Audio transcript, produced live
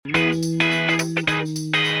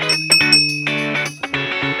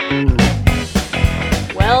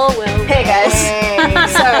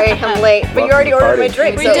late, but you already ordered my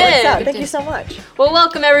drink. We so it did. works out. Thank you so much. Well,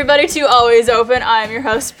 welcome everybody to Always Open. I'm your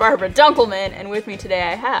host, Barbara Dunkelman, and with me today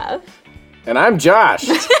I have... And I'm Josh.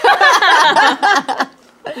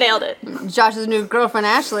 Nailed it. Josh's new girlfriend,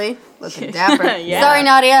 Ashley. Looking dapper. Yeah. Sorry,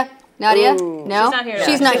 Nadia. Nadia? Ooh. No? She's not here.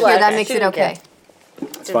 She's not She here. left. That makes She it didn't okay. care.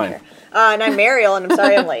 It's fine. And I'm Mariel, and I'm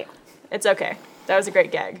sorry I'm late. It's okay. That was a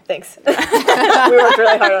great gag. Thanks. We worked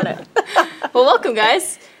really hard on it. Well, welcome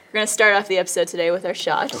guys. We're going to start off the episode today with our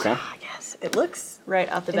shot. Okay. Yes, it looks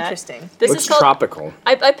Right off the bat. interesting. This Looks is called... tropical.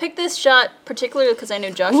 I picked this shot particularly because I knew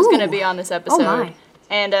Josh was going to Ooh. be on this episode. my.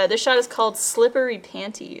 And this shot is called Slippery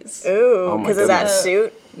Panties. Ooh, my because of that goodness.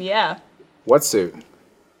 suit. Yeah. What suit?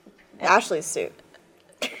 Ashley's suit.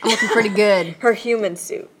 I'm looking pretty good. Her human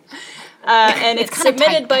suit. And it's kinda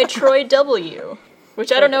submitted tight. by Troy W.,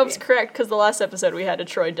 which I don't know if it's correct because the last episode we had a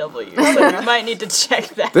Troy W., so we might need to check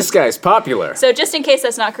that. This guy's popular. So just in case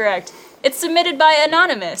that's not correct, it's submitted by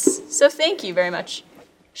Anonymous. So thank you very much.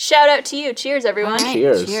 Shout out to you. Cheers, everyone. All right,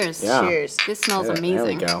 Cheers. Cheers. Yeah. Cheers. This smells Yeah,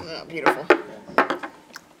 amazing. There we go. Oh, beautiful.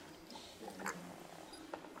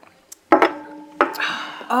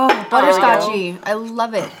 Oh, butterscotchy. I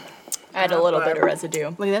love it. I had a little bit of residue.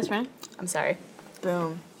 Look at this, right? I'm sorry.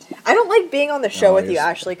 Boom. I don't like being on the show with you, you're-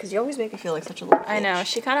 Ashley, because you always make me feel like such a little I know, bitch.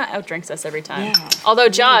 she kind of outdrinks us every time. Yeah. Although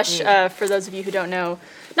Josh, for those of you who don't know,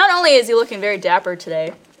 not only is he looking very dapper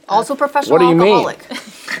today, Also professional What do you mean?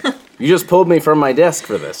 alcoholic. You just pulled me from my desk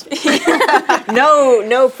for this.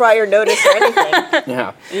 No prior notice or anything.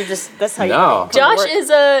 Yeah. You just, that's how you No. Josh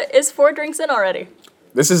work. is 4 drinks in already.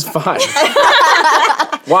 This is fine.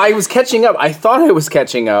 Well, I was catching up. I thought I was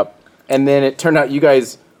catching up, and then it turned out you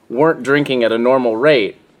guys weren't drinking at a normal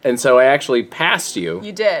rate, and so I actually passed you.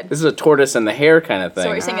 You did. This is a tortoise and the hare kind of thing. So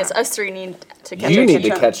what you're saying is us three need to catch you up. need to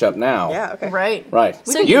catch up now. Yeah, okay. Right. Right.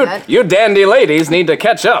 We can do You that. you dandy ladies need to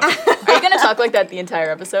catch up. Are you going to talk like that the entire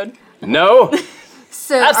episode? No,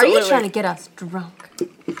 So, are Absolutely. you trying to get us drunk?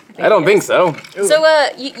 I don't think so. So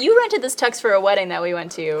you rented this tux for a wedding that we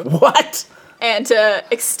went to What? and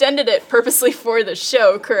extended it purposely for the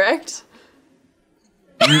show, correct?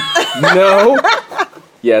 No.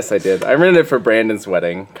 Yes, I did. I rented it for Brandon's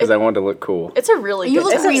wedding because I wanted to look cool. It's a really You good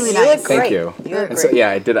look tux. really You nice. look Thank great. you. You look And so, great. yeah,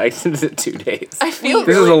 I did. I did it 2 days. I feel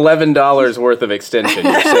This is $11 worth of extension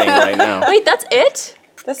you're saying right now. Wait, that's it?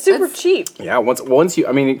 That's super cheap. Yeah, once you,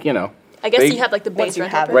 I mean, you know, I guess They- you have like the Once base you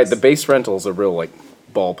rental. have it. right? The base rental's a real like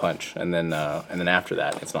ball punch, and then after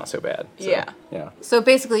that, it's not so bad. So, Yeah. yeah. So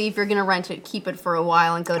basically, if you're gonna rent it, keep it for a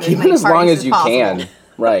while and go to as Keep many it as long parties as you possible. can.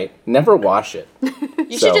 Right. Never wash it.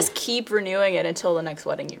 You So- should just keep renewing it until the next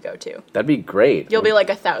wedding you go to. That'd be great. You'll be like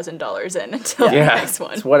 $1,000 in until the yeah. next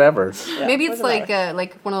one. It's whatever. Maybe it's doesn't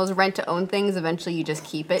like one of those rent-to-own things. Eventually, you just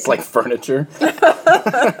keep it. It's like furniture.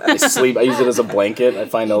 I sleep. I use it as a blanket. I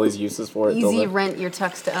find all these uses for it. till easy then. rent your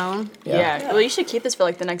tux to own. Yeah. Well, you should keep this for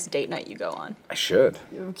like the next date night you go on. I should.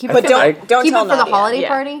 Keep But it, don't keep tell it for the Nadia. holiday Yeah.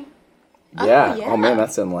 party. Yeah. yeah. Oh man,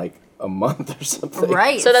 that's in like a month or something.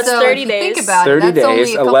 Right. So that's 30 if you Think days. about 30 it. That's only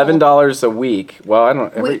days, a couple- $11 a week. Well, I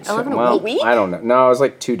don't. Wait, 11 a well, week? I don't know. No, it was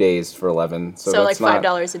like 2 days for 11. So, So like that's not,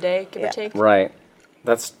 $5 a day, give Yeah. or take. Right.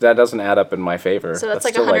 That doesn't add up in my favor. So that's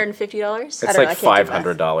like still $150. It's I don't know, like I can't do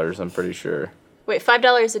math. $500. I'm pretty sure. Wait,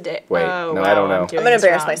 $5 a day. Wait, Oh, no, wow, I don't know. doing I'm gonna this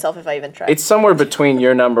embarrass wrong. myself if I even try. It's somewhere between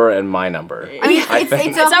your number and my number. I mean, I it's think.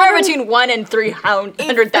 it's It's somewhere 100 between $1,000 and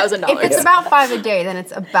 $300,000. If it's about 5 a day, then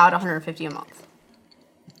it's about 150 a month.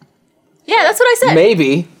 Yeah, that's what I said.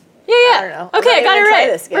 Maybe. Yeah, I yeah. don't know. I'm Okay, not I got even it try right.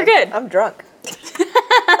 this We're game. good I'm drunk.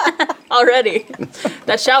 already.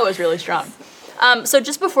 That shot was really strong. So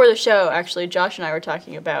just before the show, actually, Josh and I were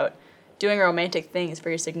talking about doing romantic things for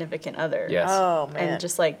your significant other. Yes. Oh man. And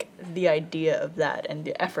just like the idea of that and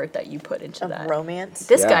the effort that you put into of that. romance.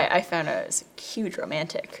 This Yeah. guy I found out is a huge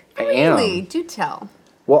romantic. I am. Really? Do tell.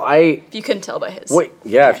 Well, If you couldn't tell by his. wait.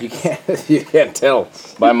 Yeah, if you can't, you can't tell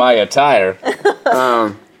by my attire.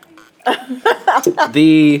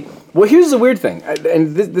 Well, here's the weird thing,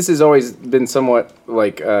 and this has always been somewhat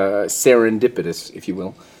like serendipitous, if you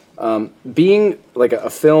will. Being like a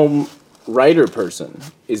film writer person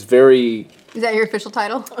is very. Is that your official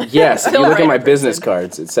title? Yes, if you Film look at my writer business person.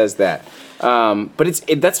 cards, it says that. But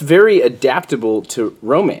that's very adaptable to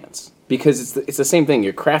romance because it's the same thing.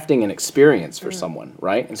 You're crafting an experience for someone,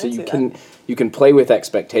 right? And so you can play with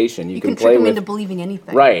expectation. You, You can play trick them with into believing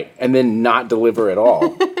anything. right, and then not deliver at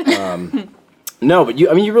all. No, but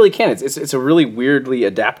you really can. It's a really weirdly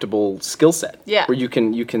adaptable skill set. Yeah. Where you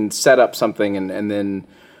can set up something and then.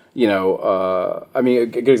 I mean, a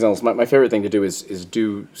good example is my favorite thing to do is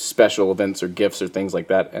do special events or gifts or things like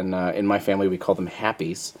that. And in my family, we call them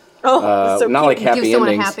happies. so not cute. like happy Give someone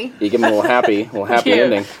a endings. happy. You give them a little happy You.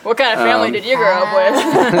 ending What kind of family did you grow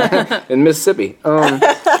up with? in Mississippi.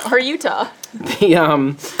 Or Utah?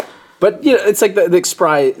 But you know, it's like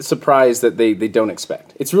the surprise that they don't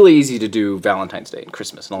expect. It's really easy to do Valentine's Day and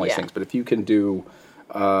Christmas and all these Yeah. things, but if you can do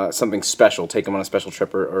something special, take them on a special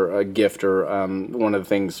trip or a gift or one of the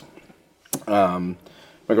things. My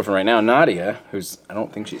girlfriend right now, Nadia, who's I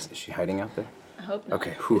don't think is she hiding out there? I hope not.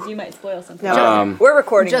 Okay, 'Cause you might spoil something. No, we're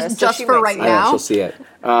recording Just- this. so just she for might right see I it. know now? she'll see it.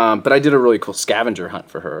 But I did a really cool scavenger hunt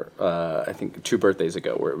for her. I think 2 birthdays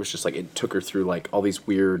ago, where it was just like it took her through like all these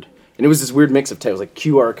weird, and it was this weird mix of tales, like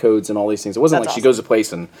QR codes and all these things. It wasn't That's like she awesome. goes to a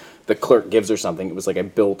place and the clerk gives her something. It was like I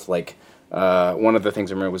built like. One of the things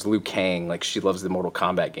I remember was Liu Kang. Like she loves the Mortal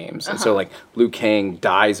Kombat games, and so like Liu Kang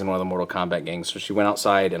dies in one of the Mortal Kombat games. So she went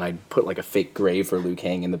outside, and I put like a fake grave for Liu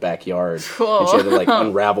Kang in the backyard, and she had to like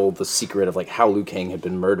unravel the secret of like how Liu Kang had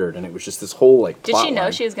been murdered. And it was just this whole like. Did plot she know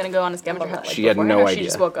line. she was going to go on a scavenger hunt? Like, She had beforehand, no or She idea.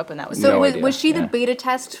 just woke up and that was So No was, idea. was she the Yeah. beta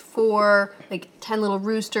test for like 10 Little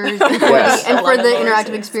Roosters and for, Yes. and for the 11 interactive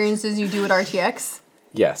Roosters. experiences you do at RTX?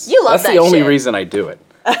 Yes, You love that's that the only shit. reason I do it.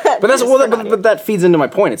 But that's well, but that feeds into my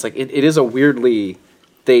point. It's like it is a weirdly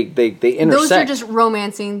they intersect. Those are just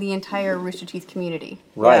romancing the entire Rooster Teeth community.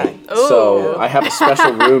 right. Yeah. So Ooh. I have a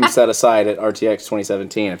special room set aside at RTX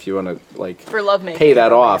 2017 if you want to like for lovemaking. pay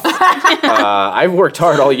that off. I've worked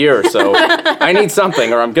hard all year, so I need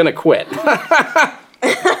something or I'm gonna quit.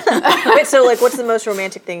 Wait, so like, what's the most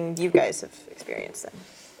romantic thing you guys have experienced then?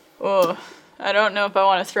 Oh, I don't know if I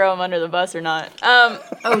want to throw him under the bus or not.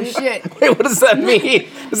 Oh shit. Wait, what does that mean?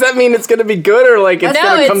 Does that mean it's gonna be good or like it's No,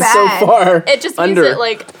 gonna it's come bad. so far It just means under? that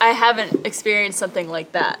like I haven't experienced something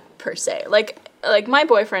like that per se. Like my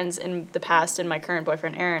boyfriends in the past and my current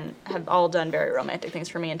boyfriend Aaron have all done very romantic things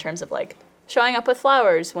for me in terms of like showing up with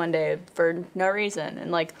flowers one day for no reason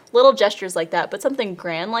and like little gestures like that. But something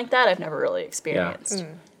grand like that I've never really experienced.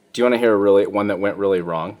 Do you want to hear one that went really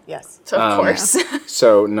wrong? Yes. So of course.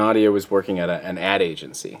 So Nadia was working at an ad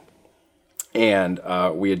agency, and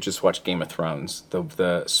we had just watched Game of Thrones, the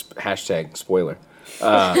hashtag spoiler,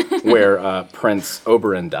 where Prince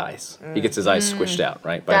Oberyn dies. He gets his eyes squished out,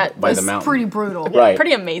 right, by That the was mountain. Pretty brutal. right.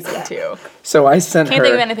 Pretty amazing too. So I sent Can't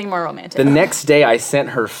think of her anything more romantic. the next day. I sent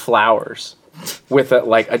her flowers with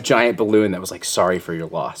a giant balloon that was like "Sorry for your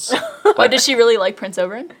loss." Oh, did she really like Prince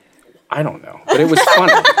Oberyn? I don't know, but it was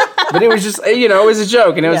funny. But it was just, it was a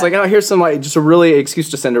joke, and it was Yeah. like, oh, here's some like just a really excuse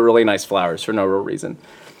to send her really nice flowers for no real reason.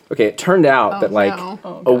 Okay, it turned out that like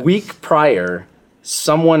no. a week prior,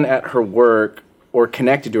 someone at her work or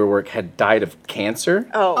connected to her work had died of cancer.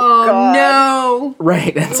 Oh, Oh God. no.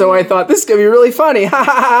 Right, and so I thought this is gonna be really funny, ha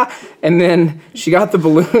ha ha. And then she got the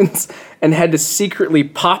balloons and had to secretly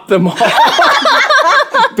pop them all.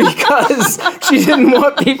 Because she didn't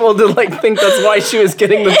want people to like think that's why she was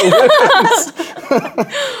getting the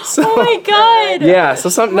balloons. So, Oh my god. yeah, so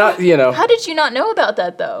some not How did you not know about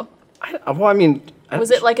that though? I mean,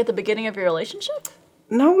 Was it like at the beginning of your relationship?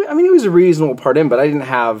 no? I mean, it was a reasonable part in, but I didn't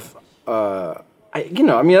have. I don't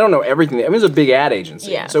know everything. I mean, it was a big ad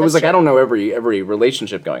agency, Yeah, so it was that's like I true. don't know every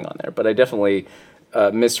relationship going on there, but I definitely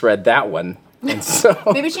misread that one, and so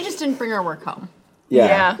Maybe she just didn't bring her work home.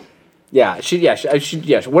 yeah. Yeah, she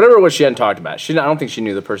whatever it was she hadn't talked about. I don't think she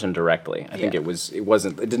knew the person directly. I think Yeah.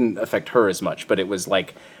 it didn't affect her as much, but it was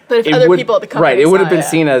like. But if it other people at the company right, it would have saw been it.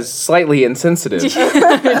 seen as slightly insensitive to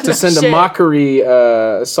send a Shit. mockery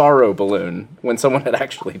sorrow balloon when someone had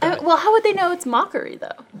actually died. Well, how would they know it's mockery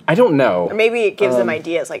though? I don't know. Or maybe it gives them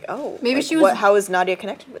ideas like, oh, Maybe like, she was- how is Nadia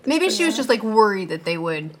connected with this? Maybe she was just like worried that they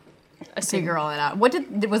would figure all that out.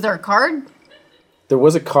 Was there a card? There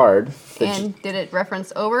was a card that And did it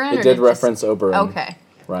reference Oberyn? it or did it reference Oberyn. Okay.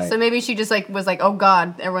 Right. So maybe she just like was like, oh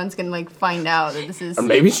god, everyone's gonna like find out that this is. Or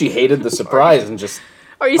maybe she hated the surprise and just.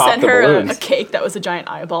 Or you Pop sent the her a balloons. cake that was a giant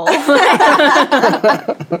eyeball.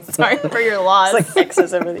 Sorry for your loss. It's like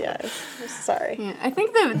X's over the eyes. I'm sorry. Yeah, I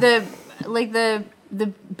think the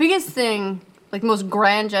biggest thing, like most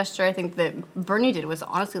grand gesture, I think that Bernie did was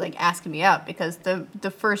honestly like asking me out because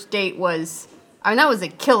the first date was, I mean, that was a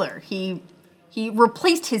killer. He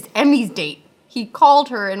replaced his Emmys date. He called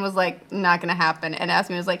her and was like, not gonna happen, and asked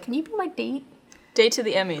me, was like, can you be my date? Date to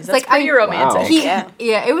the Emmys. That's like, pretty romantic. Wow.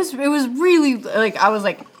 Yeah. It was really like I was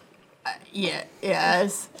like,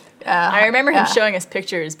 yes. I remember him Yeah. showing us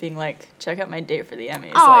pictures, being like, "Check out my date for the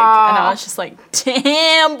Emmys." Like, and Aw. I was just like,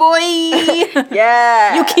 "Damn, boy,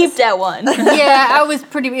 Yeah. you keep that one." Yeah, I was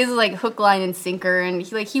pretty. It was like hook, line, and sinker, and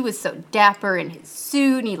he was so dapper in his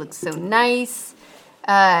suit, and he looked so nice.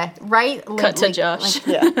 Right? Cut to Josh.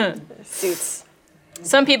 Yeah. Suits.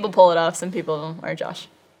 Some people pull it off. Some people are Josh.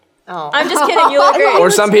 Oh. I'm just kidding. You look great.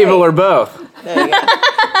 Or some people are both. There you go.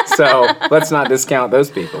 So let's not discount those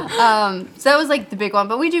people. So that was like the big one,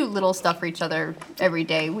 but we do little stuff for each other every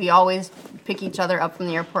day. We always pick each other up from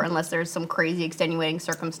the airport unless there's some crazy extenuating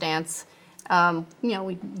circumstance.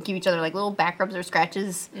 We give each other like little back rubs or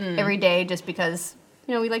scratches every day just because,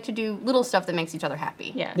 we like to do little stuff that makes each other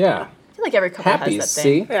happy. Yeah. Yeah. I feel like every couple Happies, has that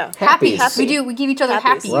thing. see? Yeah. Happies. We do. We give each other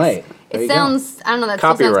Happies. happies. Right. There It you go. sounds, I don't know, that still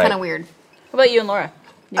sounds Copyright. kind of weird. What about you and Laura?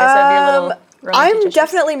 You guys have your little romantic I'm gestures?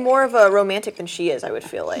 definitely more of a romantic than she is, I would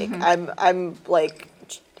feel like. Mm-hmm. I'm like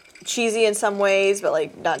cheesy in some ways, but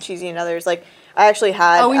like not cheesy in others. Like I actually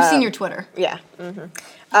had Oh, we've seen your Twitter. Yeah.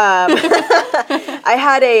 I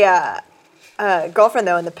had a girlfriend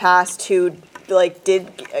though in the past who like did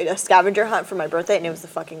a scavenger hunt for my birthday, and it was the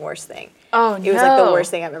fucking worst thing. Oh, no. It was like the worst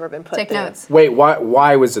thing I've ever been put Take through. notes. Wait,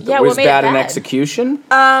 why was it? Yeah, was what made it bad in bad? execution?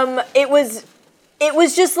 It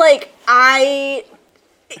was just like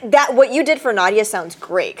what you did for Nadia sounds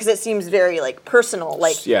great because it seems very like personal,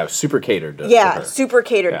 like Yeah, super catered. To yeah, her. super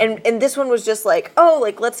catered. Yeah. And this one was just like, oh,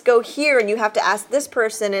 like let's go here, and you have to ask this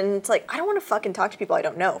person, and it's like I don't want to fucking talk to people I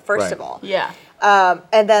don't know. First Right. of all, Yeah.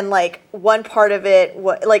 and then like one part of it,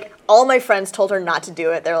 like all my friends told her not to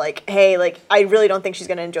do it. They're like, hey, like I really don't think she's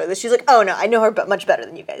gonna enjoy this. She's like, oh no, I know her much better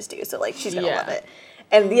than you guys do, so like she's gonna Yeah. love it.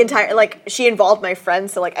 And the entire she involved my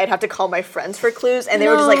friends, so like I'd have to call my friends for clues, and they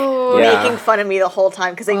were just like Yeah. making fun of me the whole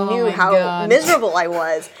time because they knew my how God. miserable I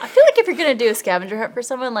was. I feel like if you're gonna do a scavenger hunt for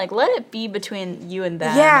someone, like let it be between you and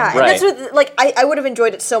them. Yeah, and Right. that's what like I would have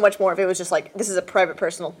enjoyed it so much more if it was just like this is a private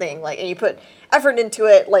personal thing, like and you put effort into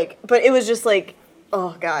it, like but it was just like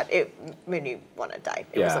oh god, it made me want to die.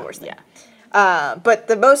 It was Yeah. the worst thing. Yeah. But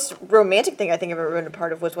the most romantic thing I think I've ever been a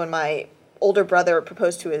part of was when my older brother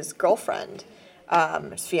proposed to his girlfriend,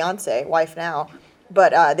 his fiance, wife now.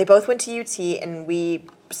 But they both went to UT, and we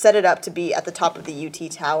set it up to be at the top of the UT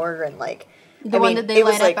tower, and like The one that they it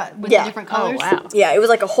was light like up with yeah, the different Oh colors. wow. yeah, it was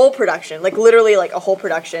like a whole production, like literally like a whole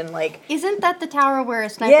production, like. Isn't that the tower where a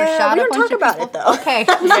sniper Yeah, shot we a don't bunch talk of about people? it, though. Okay.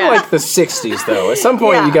 Yeah. Like the '60s, though. At some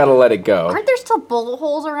point, Yeah. you got to let it go. Aren't there still bullet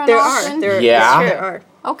holes around There Austin? are. There, Yeah. There are.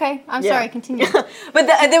 Okay, I'm Yeah. sorry, continue. But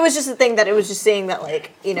there was just a thing that it was just seeing that,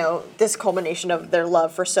 like, this culmination of their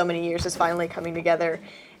love for so many years is finally coming together.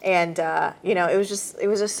 And, it was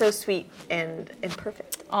just so sweet and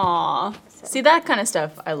perfect. Aw. See, that kind of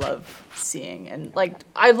stuff I love seeing. And, like,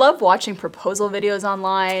 I love watching proposal videos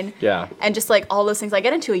online. Yeah. And just, like, all those things. I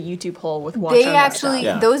get into a YouTube hole with watching They that actually,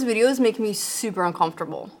 Yeah. those videos make me super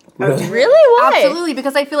uncomfortable. stuff. Really? Why? Absolutely,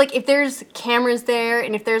 because I feel like if there's cameras there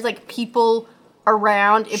and if there's like people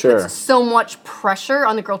around, it Sure. puts so much pressure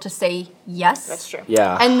on the girl to say yes. That's true.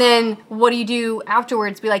 Yeah. And then what do you do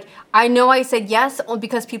afterwards? Be like, I know I said yes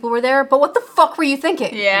because people were there, but what the fuck were you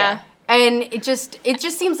thinking? Yeah. And it just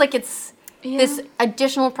seems like it's this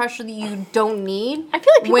additional pressure that you don't need. I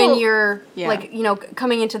feel like people- when you're Yeah. like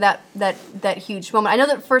coming into that huge moment. I know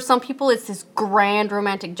that for some people it's this grand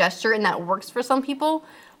romantic gesture and that works for some people,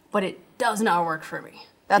 but it does not work for me.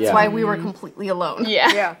 That's Yeah. why we were completely alone. Yeah.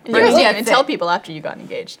 Yeah. You didn't Yeah, even that's tell it. people after you got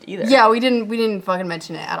engaged either. Yeah, we didn't fucking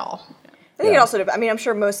mention it at all. I think Yeah. it also, I mean, I'm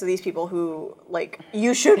sure most of these people who, like,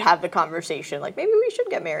 you should have the conversation, like, maybe we should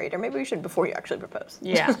get married, or maybe we should before you actually propose.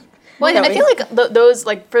 Yeah. Well, No, I feel like those,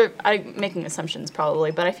 like, I'm making assumptions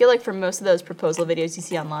probably, but I feel like for most of those proposal videos you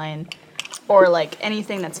see online, or, like,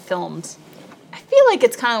 anything that's filmed, I feel like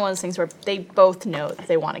it's kind of one of those things where they both know that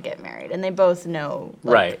they want to get married, and they both know,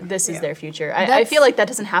 like, Right. this is Yeah. their future. I That's- feel like that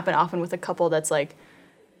doesn't happen often with a couple that's, like,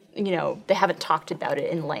 they haven't talked about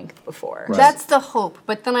it in length before. Right. That's the hope,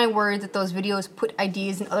 but then I worry that those videos put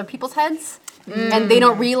ideas in other people's heads, and they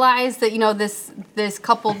don't realize that this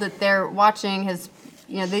couple that they're watching has,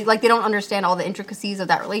 they don't understand all the intricacies of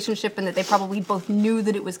that relationship, and that they probably both knew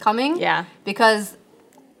that it was coming. Yeah. Because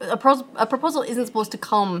a proposal isn't supposed to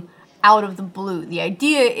come out of the blue. The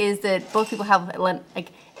idea is that both people have like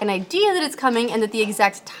an idea that it's coming, and that the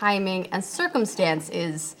exact timing and circumstance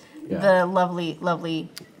is the lovely, lovely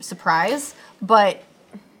surprise. But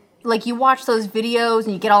like you watch those videos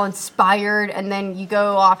and you get all inspired, and then you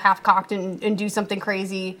go off half cocked and do something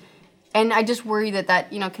crazy. And I just worry that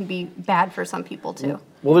can be bad for some people too.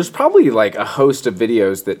 Well, there's probably like a host of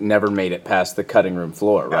videos that never made it past the cutting room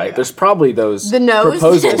floor, right? yeah. There's probably those The no's?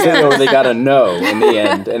 proposals where they got a no in the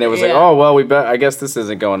end, and it was like, Yeah. oh well, I guess this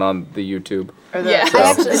isn't going on the YouTube. Or the, Yeah. the, I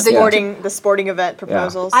actually- the sporting event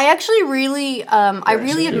proposals. I actually really, I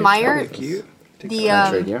really admire Cute. the.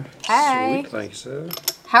 Trade you. Hey, Like so.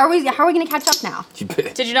 how are we going to catch up now? You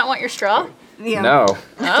bet. Did you not want your straw? No. Oh.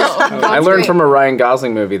 I learned great. from a Ryan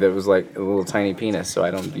Gosling movie that was like a little tiny penis, so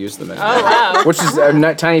I don't use them anymore. Oh, wow. Which is,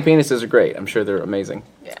 tiny penises are great. I'm sure they're amazing.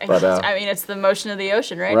 But, I mean, it's the motion of the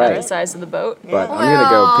ocean, right? Right. Not the size of the boat. but I'm going to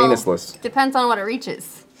go Well- penisless. Depends on what it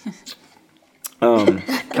reaches. Can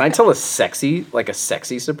I tell a sexy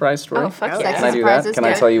surprise story? Oh, fuck Oh, yeah. Can I do Surprise that? is Can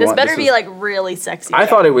I good. tell you This one? better This be is- like really sexy. I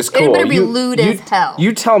thought it was cool. better be lewd as hell.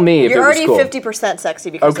 You tell me if You're it was already cool. 50% sexy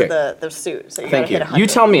because Okay. of the suit. So you Thank gotta you. hit 100. You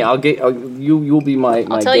tell me. You'll be my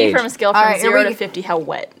I'll tell gauge. you from a scale All from right, here 0 we- to 50 how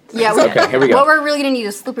wet. Yeah, Okay, here we go. What we're really gonna need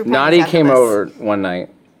is slippery pants. Nadi after came this. over one night.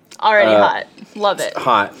 Already hot. Love it.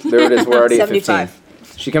 Hot. There it is. We're already at 75.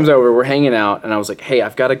 15. She comes over. We're hanging out, and I was like, "Hey,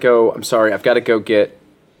 I've got to go. I'm sorry. I've got to go get.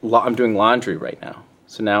 I'm doing laundry right now.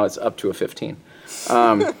 So now it's up to a 15."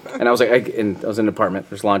 And I was like, I was in an apartment.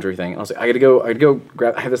 There's a laundry thing. I was like, I gotta go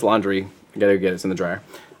grab. I have this laundry. I gotta go get it. It's in the dryer.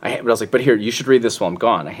 But I was like, but here, you should read this while I'm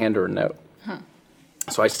gone. I hand her a note.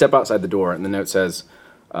 So I step outside the door, and the note says,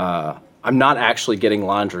 I'm not actually getting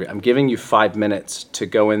laundry. I'm giving you 5 minutes to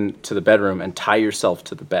go into the bedroom and tie yourself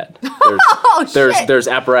to the bed. There's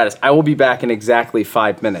apparatus. I will be back in exactly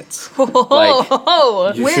 5 minutes. Like,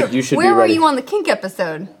 Oh, you should Where be were ready. you on the kink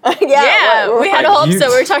episode? yeah. We had a whole You- episode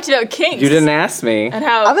where we talked about kinks. You didn't ask me. And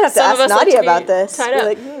how I'm gonna have to some ask of us like Nadia to be about this. Tied Be up.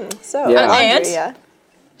 like, so Yeah. laundry, And? yeah.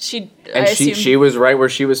 And I she assume, was right where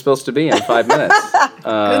she was supposed to be in 5 minutes. Good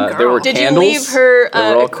There were girl. Did you candles. leave her They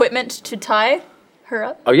were all- equipment to tie her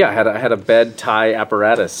up? Oh yeah, I had a bed tie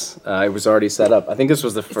apparatus. It was already set up. I think this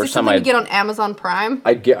was the Is this first time something you get on Amazon Prime?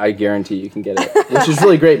 I guarantee you can get it, which is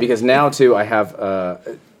really great because now too I have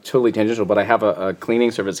totally tangential, but I have a cleaning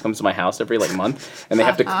service that comes to my house every month, and they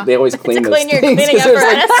have to they always clean those clean your things. cleaning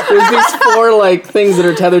 'Cause there's these 4 things that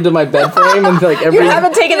are tethered to my bed frame, and every You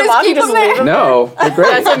haven't taken them Just off. You keep just them there. leave them. no, they're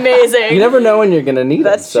great. That's amazing. You never know when you're gonna need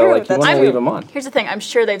That's them, so true, you that's want to true. leave them on. Here's the thing. I'm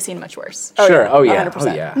sure they've seen much worse. Sure. Oh yeah.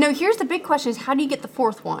 100%. Oh yeah. No, here's the big question: is how do you get the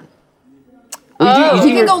fourth one? Well,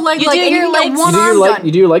 You can go leg, You leg, do and your you can legs- get one You do your arm leg- done.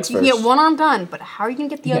 you do your legs You can get first. one arm done, but how are you gonna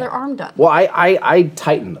get the other arm done? Well, I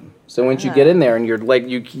tighten them. So once you get in there and your leg,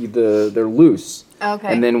 they're loose. Okay.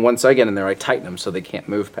 And then once I get in there, I tighten them so they can't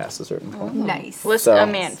move past a certain point. Nice. Listen, So- oh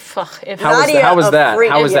man, fuck. If How was Nadia, how was a that?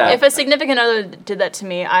 freak. How was that? if a significant other did that to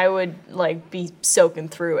me, I would be soaking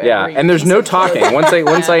through it. Yeah, and there's no talking.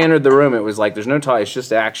 Once I entered the room, it was like there's no talk. It's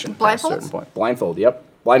just action. Past a Blindfolds? certain point. Blindfold. Yep.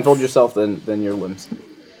 Blindfold yourself, then your limbs.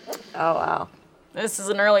 Oh wow. This is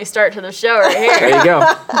an early start to the show right here. There you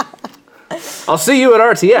go. I'll see you at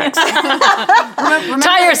RTX.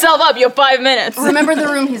 Tie yourself up. You have 5 minutes. Remember the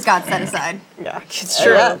room he's got set aside. Yeah. It's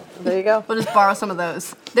true. Yeah, there you go. We'll just borrow some of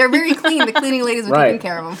those. They're very clean. The cleaning ladies are Right. taking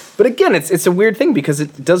care of them. But again, it's a weird thing because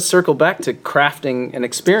it does circle back to crafting an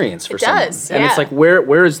experience for It someone. does, And it's yeah. like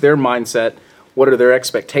where is their mindset? What are their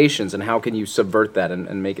expectations, and how can you subvert that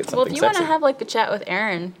and make it something Well, if you want sexy? to have a chat with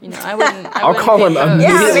Aaron, I wouldn't. I'll call him pick those.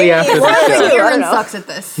 immediately maybe after it's the one of show. the two. I Aaron don't know. sucks at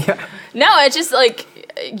this. No, it's just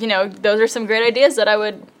those are some great ideas that I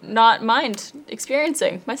would not mind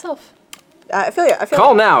experiencing myself. I feel you. I feel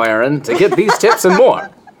Call now, Aaron, to get these tips and more.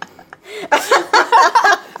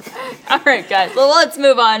 All right, guys. Well, let's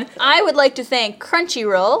move on. I would like to thank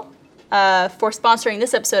Crunchyroll for sponsoring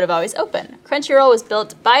this episode of Always Open. Crunchyroll was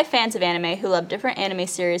built by fans of anime who love different anime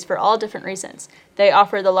series for all different reasons. They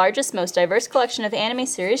offer the largest, most diverse collection of anime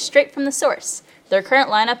series straight from the source. Their current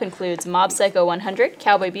lineup includes Mob Psycho 100,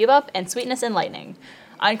 Cowboy Bebop, and Sweetness and Lightning.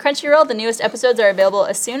 On Crunchyroll, the newest episodes are available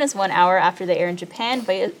as soon as 1 hour after they air in Japan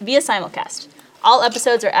via simulcast. All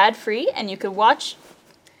episodes are ad-free, and you can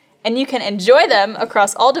enjoy them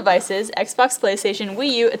across all devices, Xbox, PlayStation,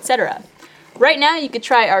 Wii U, etc. Right now, you could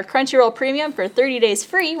try our Crunchyroll Premium for 30 days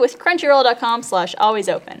free with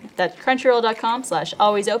crunchyroll.com/alwaysopen. That's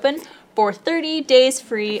crunchyroll.com/alwaysopen for 30 days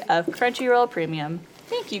free of Crunchyroll Premium.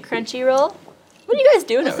 Thank you, Crunchyroll. What are you guys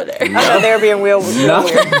doing over there? Oh, they're being real weird.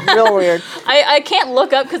 Real weird. I can't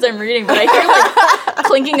look up because I'm reading, but I hear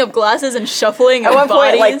clinking of glasses and shuffling At of one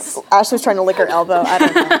point, bodies. Ashley was trying to lick her elbow. I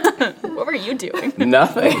don't know. What were you doing?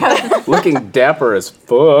 Nothing. Looking dapper as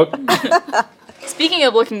fuck. Speaking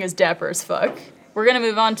of looking as dapper as fuck, we're gonna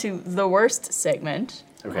move on to the worst segment.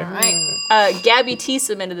 Okay. All right. Gabby T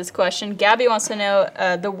submitted this question. Gabby wants to know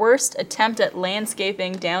the worst attempt at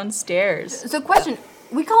landscaping downstairs. So, question: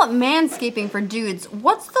 we call it manscaping for dudes.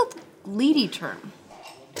 What's the lady term?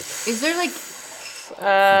 Is there some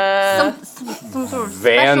sort of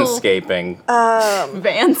special? Vanscaping.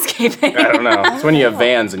 Vanscaping. I don't know. It's when you have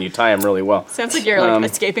vans and you tie them really well. Sounds like you're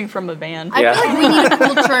escaping from a van. I Yeah. feel like we need a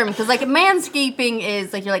cool term because manscaping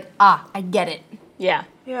is you're I get it. Yeah.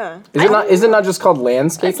 Yeah. Is it not just called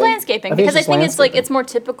landscaping? It's landscaping I because I just think it's landscaping. it's more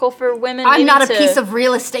typical for women. I'm maybe not a to- piece of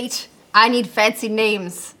real estate. I need fancy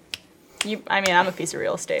names. I'm a piece of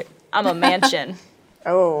real estate. I'm a mansion,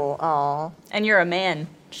 Oh, aw. and you're a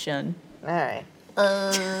man-shun. All right.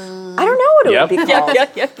 I don't know what it Yep. would be called.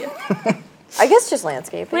 Yeah. I guess just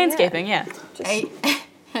landscaping. Landscaping, yeah. I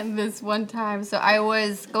had this one time. So I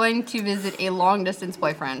was going to visit a long distance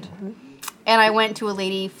boyfriend, and I went to a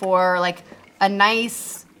lady for like a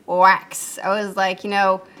nice wax. I was like,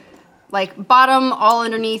 like bottom all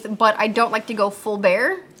underneath, but I don't like to go full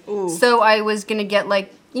bare. So I was gonna get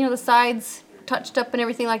like the sides touched up and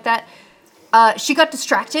everything like that. She got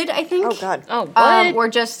distracted, I think. Oh God. Oh, what? Or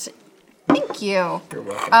just thank you. You're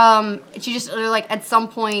welcome. She just like at some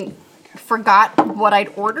point forgot what I'd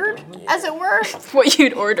ordered, as it were. What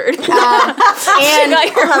you'd ordered. And I'll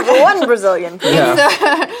have one Brazilian.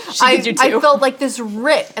 Yeah. She did you I too. felt like this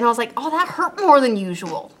rip, and I was like, oh, that hurt more than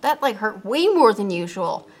usual. That like hurt way more than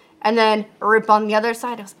usual. And then a rip on the other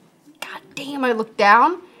side. I was like, God damn, I looked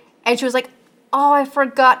down, and she was like, oh, I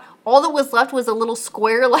forgot. All that was left was a little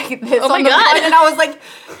square like this my on the God. front, and I was like,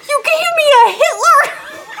 you gave me a Hitler!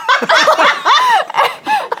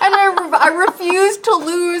 And I refused to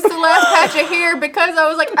lose the last patch of hair because I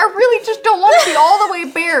was like, I really just don't want to be all the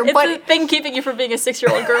way bare. It's but the thing keeping you from being a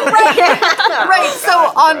 6-year-old girl. right,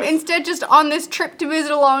 so instead, just on this trip to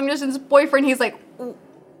visit a long distance boyfriend, he's like,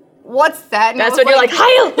 "What's that?" And I That's was when you're like,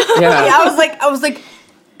 Heil! Yeah, Yeah. I was like,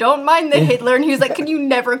 "Don't mind the Hitler," and he was like, "Can you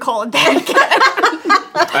never call it that again?"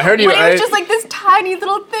 I heard you. But it was just like this tiny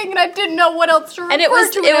little thing, and I didn't know what else to refer And it was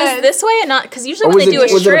to this as. way and not, because usually or when was they do a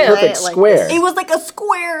was it a strip, perfect like square? It was like a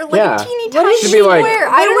square, like Yeah. a teeny What tiny did she be like- square.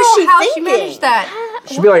 What I don't was know she how she thinking? managed that.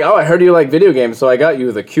 She'd be like, "Oh, I heard you like video games, so I got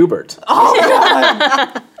you the Cubert."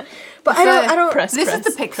 But I don't. press, This press,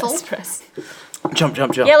 is the pixel. press. Jump.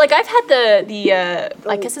 Yeah, like I've had the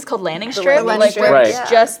I guess it's called landing strip, landing like strip, where Right. it's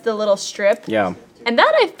just the little strip. Yeah. And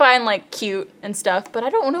that I find like cute and stuff, but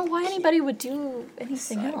I don't know why anybody would do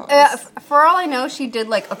anything else. For all I know, she did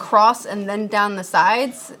like across and then down the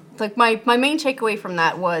sides. Like my main takeaway from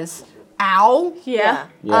that was, ow. Yeah.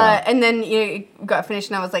 Yeah. And then it got finished,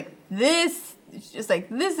 and I was like, this. She's like,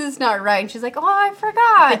 this is not right. And she's like, oh, I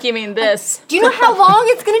forgot. Like you mean this? Do you know how long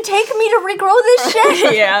it's gonna take me to regrow this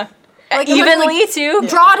shit? Yeah. Like, I'm gonna, Evenly too.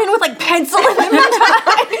 Draw it in with like pencil in the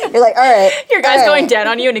meantime. You're like, all right. Your guy's all going right. down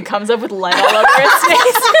on you, and he comes up with lead all over his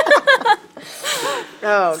face.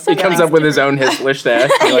 Oh, He comes up with his own Hitler stash.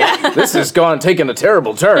 You're like, this is taking a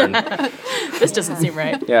terrible turn. This doesn't seem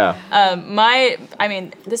right. Yeah.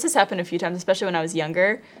 This has happened a few times, especially when I was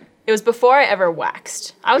younger. It was before I ever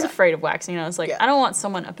waxed. I was afraid of waxing. I was like, Yeah. I don't want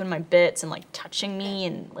someone up in my bits and like touching me,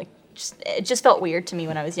 and like it just felt weird to me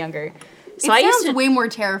when I was younger. So It I used sounds to. way more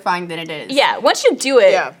terrifying than it is. Yeah, once you do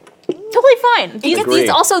it, Yeah. totally fine. These Agree.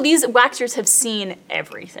 these waxers have seen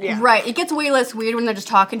everything. Yeah. Right. It gets way less weird when they're just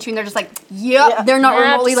talking to you and they're just like, yep, Yeah. they're not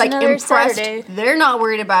Yeah, remotely just like another impressed. Saturday. They're not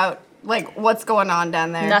worried about like what's going on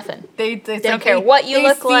down there. Nothing. They don't care what you they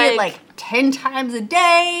look see it like. 10 times a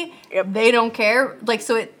day. Yep. They don't care. Like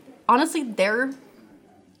so it honestly their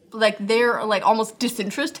almost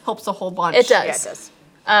disinterest helps a whole bunch. It does. Yeah,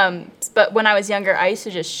 it does. But when I was younger, I used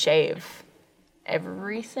to just shave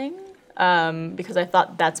everything because I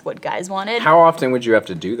thought that's what guys wanted. How often would you have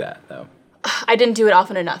to do that, though? I didn't do it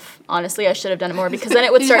often enough. Honestly, I should have done it more because then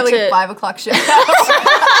it would Did you start have, like, to. a 5 o'clock show?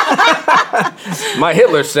 My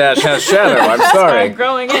Hitler stash has shadow. I'm started sorry.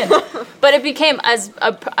 growing in. But it became,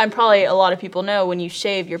 I'm probably a lot of people know, when you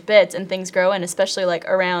shave your bits and things grow in, especially like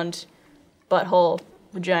around butthole,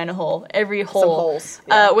 vagina hole, every hole. holes,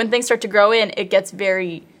 yeah. When things start to grow in, it gets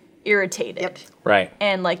very irritated. Yep. Right.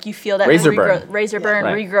 And like you feel that Razor regrowth, burn. razor burn,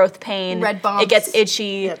 Right. regrowth pain. Red bumps. It gets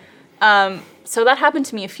itchy. Yep. So that happened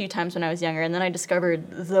to me a few times when I was younger, and then I discovered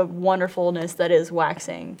the wonderfulness that is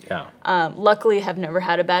waxing. Yeah. Luckily, have never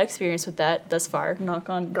had a bad experience with that thus far. Knock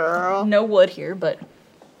on Girl. no wood here, but.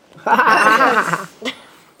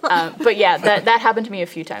 But yeah, that happened to me a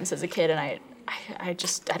few times as a kid, and I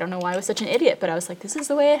don't know why I was such an idiot, but I was like, this is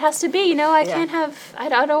the way it has to be, I Yeah. can't have, I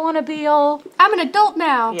don't want to be all. I'm an adult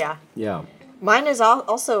now. Yeah. Yeah. Mine is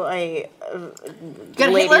also a Got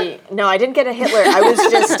a lady. Hitler? No, I didn't get a Hitler. I was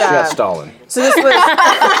just. Yeah, Stalin. So this was.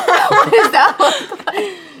 What is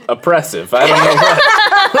that? Oppressive. I don't know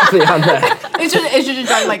what beyond that. It's just a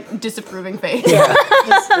giant like disapproving face.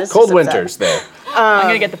 just Cold upset. winters there. I'm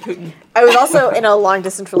gonna get the Putin. I was also in a long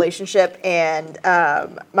distance relationship, and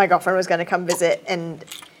my girlfriend was going to come visit, and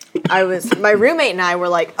my roommate and I were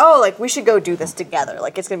like, oh, like we should go do this together.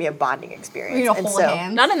 Like it's going to be a bonding experience. You know, and hold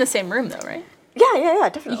hands. Not in the same room though, right? Yeah,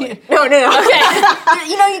 definitely. Yeah. No. Okay.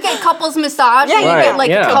 You know, you get couples massage. Yeah, and you you get, get like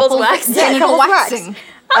yeah. couples Couples wax. genital couples wax. waxing.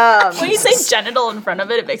 When you say genital in front of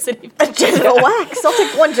it, it makes it even. Genital wax. I'll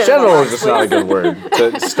take one genital General wax. is just not a good word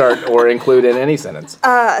to start or include in any sentence.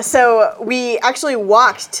 So we actually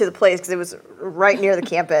walked to the place because it was right near the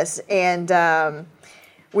campus, and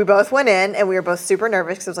we both went in, and we were both super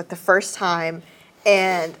nervous because it was like the first time.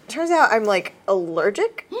 And it turns out I'm like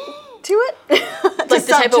allergic to it. Like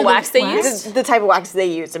the type of wax they use? The type of wax they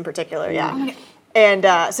used in particular, yeah. And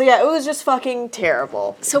so yeah, it was just fucking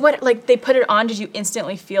terrible. So what, like, they put it on, did you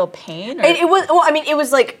instantly feel pain? Or? It was, well, I mean, it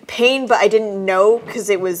was like pain, but I didn't know because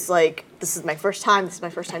it was like, this is my first time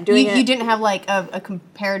doing it. You didn't have like a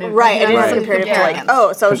comparative. Right, I you didn't had have some comparative to like, comparisons.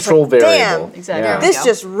 oh, so I was just Control like, variable. damn, Exactly. Yeah. this go.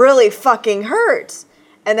 just really fucking hurts.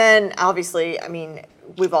 And then obviously, I mean,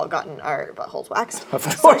 we've all gotten our buttholes waxed. Of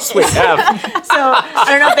course we have. So I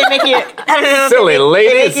don't know if they make you. I don't know. Silly They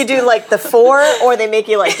ladies. make you do like the 4, or they make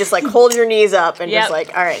you like just like hold your knees up and Yep. just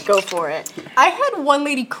like, all right, go for it. I had one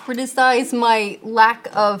lady criticize my lack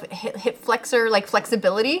of hip flexor like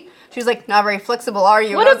flexibility. She was like, "Not very flexible, are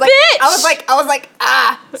you?" What And a I was like, bitch! I was like,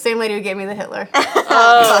 ah. Same lady who gave me the Hitler.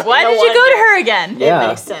 Oh, why No did you go to wonder. her again? Yeah. It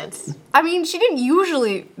makes sense. I mean, she didn't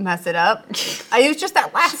usually mess it up. It was just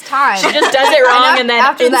that last time. She just does it wrong and then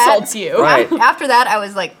after that- insults you. Right. After that, I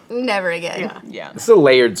was like, never again. Yeah. Yeah. It's a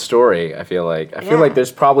layered story, I feel like. I feel Yeah. like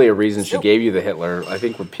there's probably a reason she gave you the Hitler. I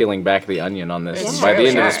think we're peeling back the onion on this. It's By the true,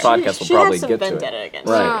 end of this sure. podcast, She we'll probably had some get to vendetta it. against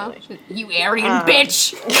Right. her. You Aryan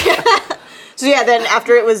bitch. So yeah, then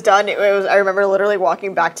after it was done, it was. I remember literally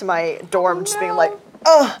walking back to my dorm, just being like,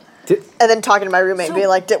 ugh. Did- And then talking to my roommate, and being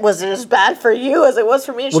like, was it as bad for you as it was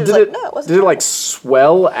for me? And she Well, was like, no, it wasn't. did it like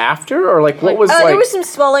swell after, or like what was like? there was some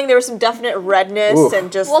swelling, there was some definite redness, Oof.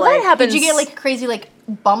 and just Well, like, that happens. Did you get like crazy like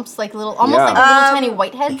bumps, like little, almost Yeah. like little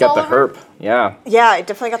tiny whiteheads You got all the over? herp. Yeah, yeah, I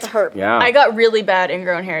definitely got the herp. yeah. I got really bad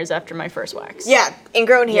ingrown hairs after my first wax. Yeah,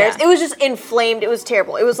 ingrown hairs. Yeah. It was just inflamed. It was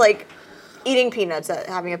terrible. It was like eating peanuts,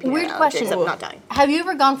 having a peanut Weird allergy, question. except not dying. Have you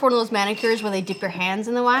ever gone for one of those manicures where they dip your hands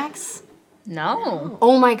in the wax? No.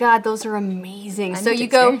 Oh my god, those are amazing. So need to you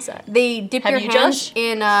go, experience that. they dip Have your you, hands Josh?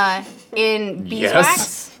 in Yes.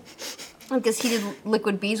 beeswax, like this heated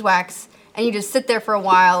liquid beeswax, and you just sit there for a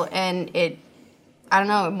while, and it, I don't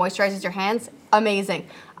know, it moisturizes your hands. Amazing.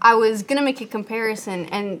 I was gonna make a comparison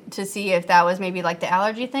and to see if that was maybe like the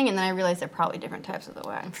allergy thing, and then I realized they're probably different types of the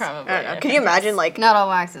wax. Probably. I don't know. yeah. Can you imagine like Not all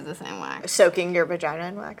wax is the same wax. soaking your vagina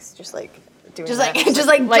in wax, just like doing Just that? like, just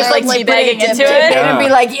like, Like put teabagging into dip it? and be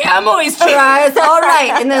Yeah. like, yeah, moisturize, all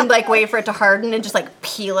right, and then like wait for it to harden and just like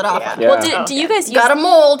peel it off. Yeah. Yeah. Well, do you guys use Got a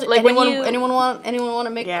mold. Like, when anyone you- want to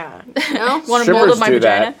make? Yeah. No. want a Strippers mold of my do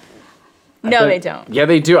that. vagina? No, they don't. Yeah,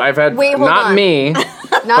 they do. I've had Wait, hold not on. me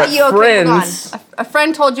Not But you. Okay, hold on. friends A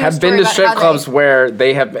friend told you a have story been to about strip how clubs where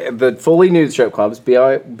they have the fully nude strip clubs,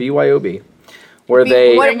 BYOB, where Be-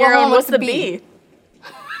 they what- Bring your hold own. on, What's the what's the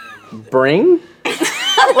B? bring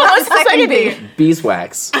What's the second B?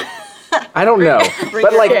 beeswax. I don't know,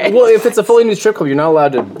 but like, Okay. well, if it's a fully nude strip club, you're not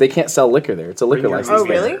allowed to. They can't sell liquor there. It's a liquor license. Oh,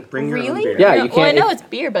 really? Bring your own Really? beer. Yeah, you can't. Well, I know if- it's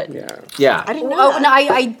beer, but yeah. I didn't know. Oh that. no, I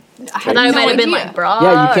had I thought it no might have been idea. like bra.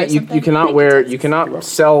 Yeah, you or can't. You something. cannot wear. You cannot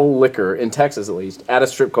sell liquor in Texas, at least, at a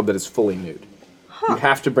strip club that is fully nude. You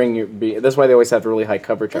have to bring your. That's why they always have really high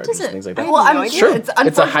cover charges, doesn't- things like that. Well, I'm no idea. sure Sure. it's It's a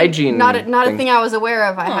unfortunately hygiene Not a thing. thing I was aware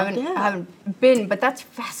of. I yeah. haven't been, but that's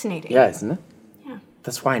fascinating. Yeah, isn't it? Yeah.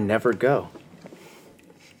 That's why I never go.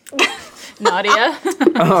 Nadia.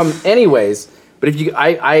 Anyways, but if you,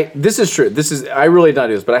 this is true. This is, I really don't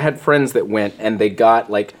do this, but I had friends that went and they got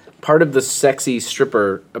like part of the sexy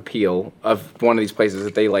stripper appeal of one of these places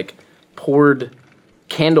that they like poured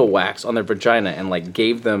candle wax on their vagina and like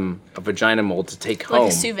gave them a vagina mold to take home. Like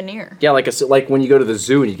a souvenir. Yeah, like when you go to the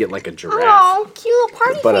zoo and you get like a giraffe, Oh, cute little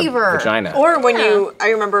party but a favor. vagina. Or when I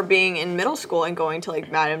remember being in middle school and going to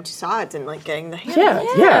like Madame Tussauds and like getting the hand.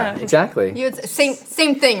 yeah, exactly. You, it's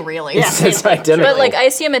same thing, really. It's identical. But like, I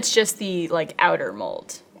assume it's just the like outer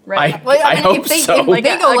mold, right? Well, I hope if they, so. If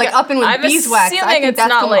they go like up in with I'm beeswax, I assuming think it's that's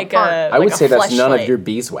not going like apart. a. I would like say a that's none of fleshlight. your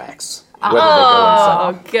beeswax. whether they go inside.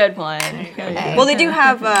 Oh, good one. Okay. Well, they do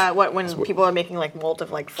have when people are making like mold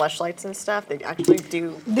of like fleshlights and stuff. They actually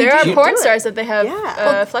do. There are do porn it. stars that they have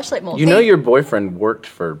Yeah. fleshlight mold. You know your boyfriend worked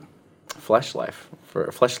for Fleshlight for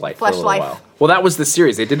a little Life. while. Well, that was the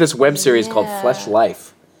series. They did this web series called Flesh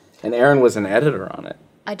Life, and Aaron was an editor on it.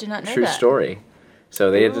 I did not know True that. story. So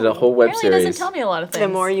they did a whole web Apparently, series. doesn't tell me a lot of things. The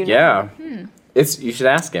more you know. Yeah, it's you should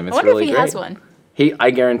ask him. It's I wonder really if he great. has one.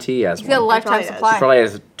 I guarantee he has He's got a one. lifetime probably does. supply. He probably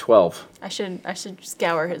has 12. I should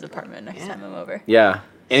scour his apartment next time I'm over. Yeah.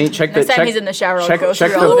 And check Next the time check, he's in the shower, I'll check, go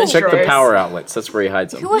check through all of the his check the drawers. power outlets. That's where he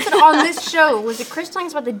hides them. Who was it on this show? Was it Chris telling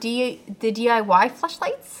us about the DIY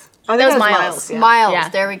flashlights? Oh, That was was Miles. Yeah. Miles. Yeah.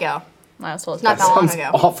 There we go. My asshole is Not black. that long Sounds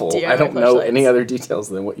ago. awful. Do you I have don't know flashlights? any other details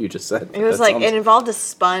than what you just said. It was like it involved a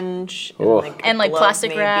sponge, and Oh. like, And, a like, glove, plastic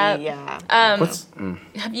maybe. wrap. Yeah. What's,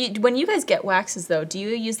 Have you, when you guys get waxes though, do you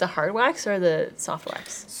use the hard wax or the soft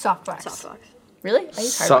wax? Soft wax. Soft wax. Really? I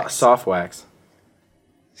use hard wax. soft wax?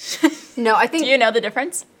 No, I think Do you know the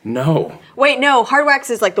difference? No. Wait, no. Hard wax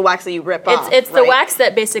is like the wax that you rip off. It's the right? wax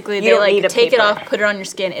that basically You they don't need like a take it paper. off, put it on your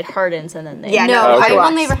skin, it hardens, and then they. Yeah, no. no, okay. I've wax.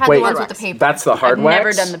 only ever had Wait. the ones Hard with the wax. paper. That's the hard I've wax?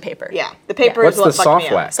 never done the paper. Yeah, the paper What's is what the fucked soft me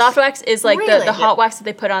up. wax? Soft wax is like Really? the hot wax that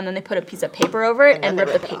they put on, then they put a piece of paper over it and then rip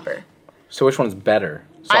they the rip it off. paper. So which one's better?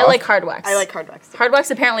 I Soft? like hard wax. I like hard wax. Too. Hard wax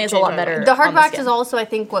apparently is a Change lot my better. mind. The hard on wax skin. is also, I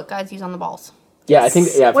think, what guys use on the balls. Yeah, I think.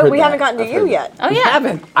 Yeah, I've Wait, heard we that. haven't gotten to I've you heard yet. that. Oh We yeah,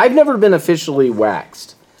 haven't. I've never been officially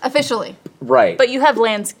waxed. Officially. Right. but you have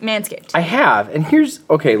Manscaped. I have, and here's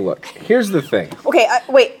okay. Look, here's the thing. Okay,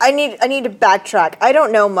 wait. I need to backtrack. I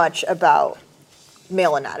don't know much about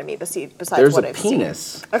male anatomy besides There's what a I've penis,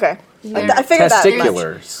 seen. Okay, They're I figured that much.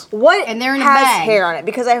 testiculars. What And they're in a has bag. hair on it?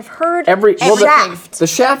 Because I've heard Every well, shaft.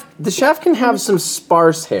 the shaft can have some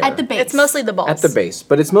sparse hair At the base. It's mostly the balls. at the base,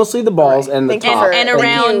 but it's mostly the balls Right. and the Thank you top. for- and Thank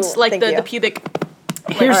around you. like Thank you. the pubic.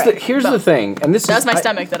 Here's Alright. the Both. thing, and this That is was my I-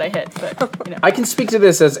 stomach that I hit, but you know. I can speak to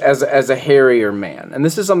this as a hairier man, and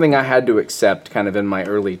this is something I had to accept kind of in my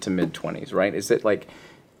early to mid 20s. Right? Is it like,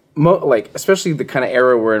 like especially the kind of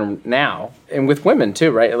era we're in now, and with women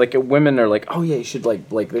too, right? Like women are like, oh yeah, you should like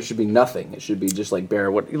there should be nothing. It should be just like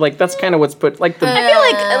bare. What like that's kind of what's put like the I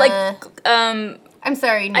feel like I'm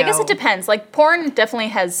sorry, no. I guess it depends. Like porn definitely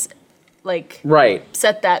has like right.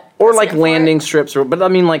 set that Or like precedent for it. landing strips, or but I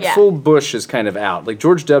mean like Yeah. full bush is kind of out. Like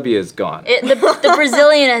George W is gone. The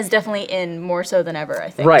Brazilian is definitely in more so than ever. I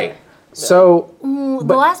think. Right. So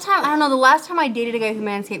the last time, I don't know, the last time I dated a guy who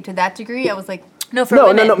manscaped to that degree, I was like, No, for no,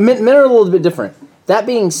 women. no, no. Men are a little bit different. That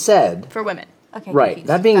being said, For women. okay. right. confused.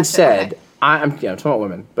 That being Gotcha, said, okay. I'm talking about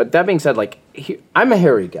women. But that being said, like I'm a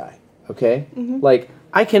hairy guy. Okay. Like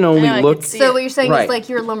I can only I look. could see So what you're saying Right. is like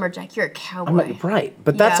you're a lumberjack, you're a cowboy. I'm like, right.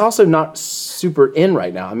 But that's Yeah. also not super in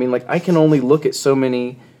right now. I mean, like I can only look at so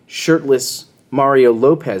many shirtless Mario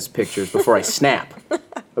Lopez pictures before I snap.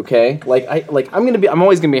 Okay. I'm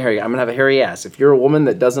always gonna be a hairy guy. I'm gonna have a hairy ass. If you're a woman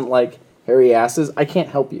that doesn't like hairy asses, I can't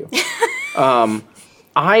help you.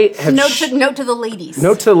 I have Note to the ladies.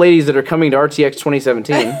 note to the ladies that are coming to RTX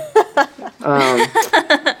 2017.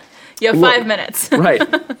 You have 5 minutes. Right.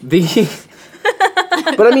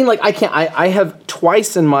 But I mean, like, I can't. I have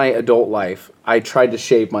twice in my adult life. I tried to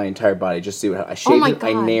shave my entire body just to see what I shaved my it.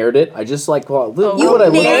 I God. nared it. I just like, well, look You what I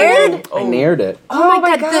look nared? like. I nared it. Oh my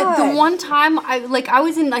my god, The God. one time I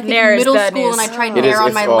was in like Nair is middle bad school news. and I tried It is. nair on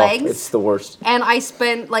It's my oh, legs It's the worst. and I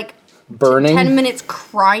spent like Burning. 10 minutes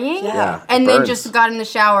crying Yeah, and it then burns. just got in the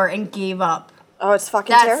shower and gave up. Oh, it's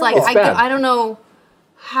fucking That's terrible. like It's bad. I don't know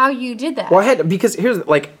how you did that. Well, I had because here's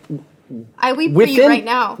like I weep for you within right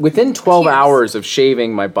now. within 12 Tears. hours of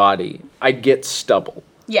shaving my body, I get stubble.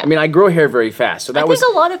 Yeah. I mean, I grow hair very fast, so that I was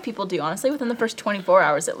think a lot of people do, honestly, within the first 24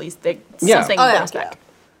 hours at least. Yeah. Something Oh, yeah. comes back.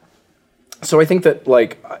 so I think that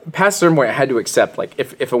like past a certain point, I had to accept like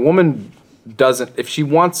if a woman doesn't if she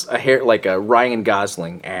wants a hair like a Ryan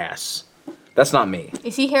Gosling ass, that's not me.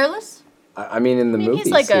 Is he hairless? I mean, in the movies,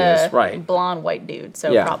 He's like he a is, right. blonde white dude,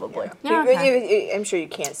 so Yeah. probably. Yeah. okay. I'm sure you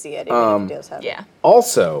can't see it, even if it does have. Yeah.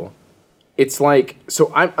 Also, it's like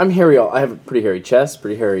so I'm hairy. I have a pretty hairy chest,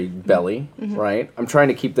 pretty hairy belly, right? I'm trying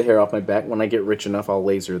to keep the hair off my back. When I get rich enough, I'll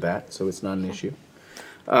laser that, so it's not an issue.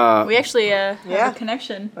 We actually have Yeah. a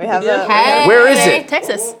connection. We have do. a- Hey, Where is it?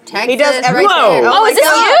 Texas. Texas, He does everything. Whoa! Oh, my is this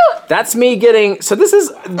God. you? That's me getting. So this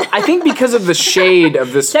is. I think because of the shade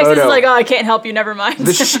of this Texas photo. is like, oh, I can't help you. Never mind.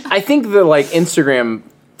 I think the like Instagram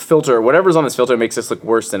filter, whatever's on this filter, makes this look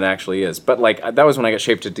worse than it actually is. But like that was when I got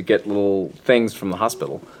shaped to get little things from the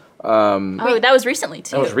hospital. oh, that was recently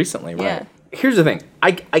too. That was recently, right? Yeah. Here's the thing.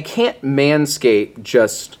 I can't manscape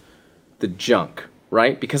just the junk,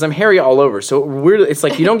 right? Because I'm hairy all over. So weird. It's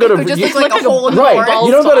like you don't go to It just you, looks like a like a hole in the right. forest.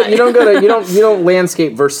 You don't go to spot. you don't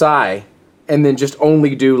landscape Versailles and then just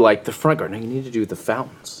only do like the front garden. No, you need to do the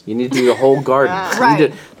fountains. You need to do the whole garden. You need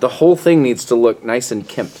Right. the whole thing needs to look nice and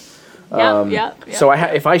kempt. Yeah. So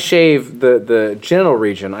if I shave the genital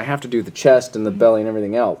region, I have to do the chest and the belly and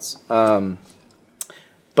everything else.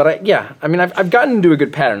 But I mean, I've gotten into a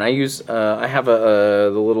good pattern. I use I have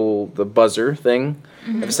the buzzer thing.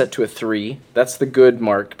 I've set to a 3. That's the good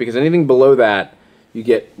mark because anything below that, you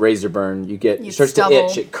get razor burn. It starts to stubble.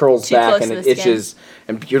 itch. It curls Too back close and to it the skin. itches,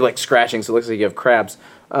 and you're like scratching, so it looks like you have crabs.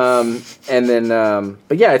 And then,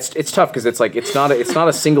 but yeah, it's tough because it's like it's not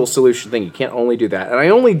a single solution thing. You can't only do that, and I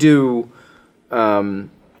only do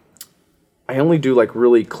like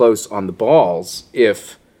really close on the balls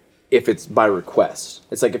if if it's by request.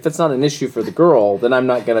 It's like if it's not an issue for the girl, then I'm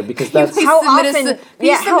not gonna because that's Please How submit often? a su- can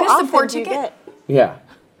you Yeah, submit a how often support do you ticket? get? yeah.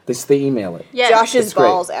 They email it. Yeah. Josh's It's great.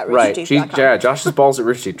 balls at Right. roosterteeth.com. Yeah, Josh's balls at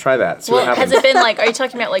Rooster Teeth. Try that. See Well, what has happens. it been like? Are you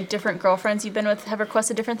talking about like different girlfriends you've been with have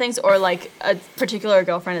requested different things, or like a particular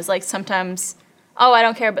girlfriend is like sometimes, oh, I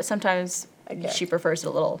don't care, but sometimes care. she prefers it a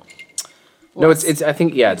little. No, it's. I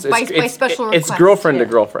think yeah, it's By special it's request, girlfriend to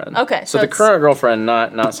yeah. girlfriend. Okay, So so the it's- current girlfriend,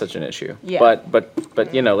 not such an issue. Yeah.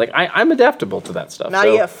 But you know, like I'm adaptable to that stuff.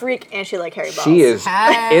 Nadia, so a freak, and she like hairy balls. she is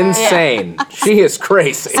Ah. insane. She is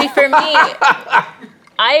crazy. See, for me,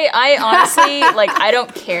 I honestly like I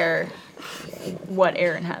don't care what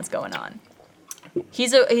Aaron has going on.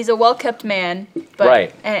 He's a well kept man, but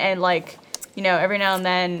Right. and like you know every now and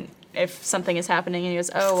then if something is happening and he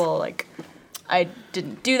goes, oh well, like I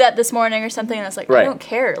didn't do that this morning or something, and I was like, Right. I don't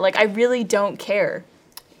care. Like I really don't care.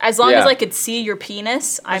 As long as Yeah. I could see your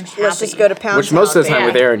penis, I'm happy. Let's just go to Pound Which most of the time Yeah.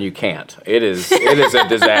 with Aaron you can't. It is a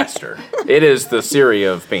disaster. It is the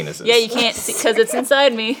Syria of penises. Yeah, you can't see because it's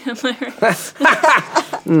inside me.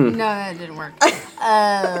 No, that didn't work.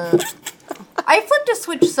 I flipped a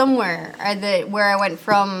switch somewhere where I went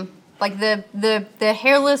from like the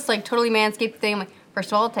hairless, like totally manscaped thing. Like, first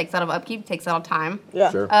of all, it takes a lot of upkeep, takes a lot of time.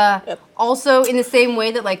 Yeah. Sure. Also, in the same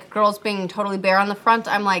way that like girls being totally bare on the front,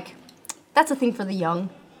 I'm like, that's a thing for the young.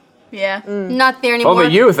 Yeah. Not there anymore. the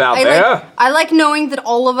youth out there. I like knowing that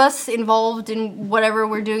all of us involved in whatever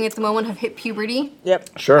we're doing at the moment have hit puberty.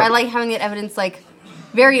 Yep. Sure. I like having that evidence like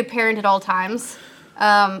very apparent at all times.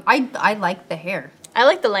 I like the hair. I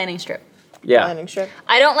like the landing strip. yeah. Landing strip.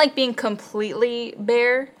 I don't like being completely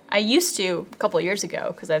bare. I used to a couple of years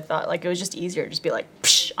ago because I thought like it was just easier to just be like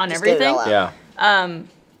psh on Just get it everything. all out. Yeah.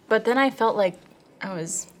 But then I felt like I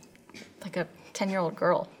was like a 10-year-old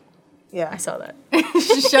girl. Yeah. I saw that.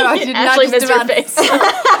 Shut up! I did not Ashley just missed her about- face.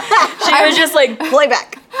 She was just like,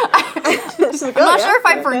 Playback. Just like, I'm oh, not yeah, sure if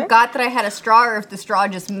I okay. forgot that I had a straw or if the straw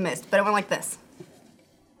just missed, but it went like this.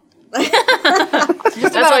 that's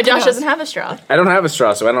why Josh doesn't have a straw. I don't have a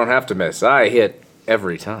straw, so I don't have to miss. I hit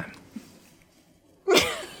every time.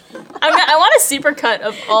 I want a super cut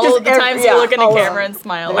of all Just of the every- times yeah, you look in all a of camera them. and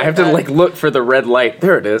smile. I have to like look for the red light.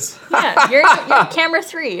 There it is. Yeah, you're camera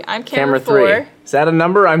 3. I'm Camera camera 4. 3. Is that a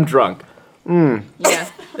number? I'm drunk. Yeah. This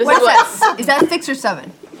is What's what that? Is that 6 or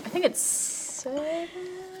 7? I think it's.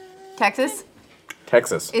 Texas?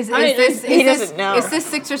 Texas. Is How many this drinks- He doesn't know. Is this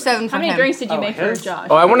 6 or 7 for How many him? drinks did you make for his? Josh?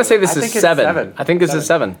 Oh, I want to say this I is think it's 7. seven. I think this is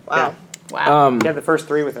 7. Wow. Wow. Yeah, the first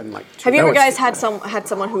 3 within like 2. Have you No, ever it's- guys had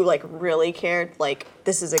someone who like really cared? Like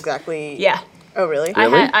this is exactly. Yeah. Oh really?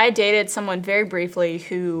 Really? I dated someone very briefly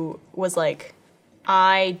who was like,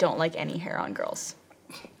 I don't like any hair on girls,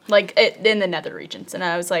 like in the nether regions, and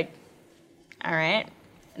I was like, all right.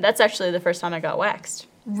 That's actually the first time I got waxed.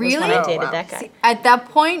 was Really? When I Oh, dated wow. that guy. At that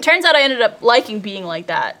point, Turns out I ended up liking being like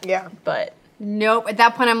that. Yeah. But nope. At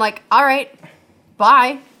that point, I'm like, all right,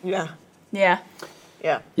 bye. Yeah. yeah,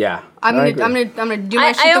 Yeah. Yeah. I'm I gonna agree. I'm gonna do my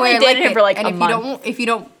I shit the only way I dated like him it. for, like, and a month. if you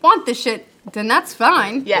don't want the shit, then that's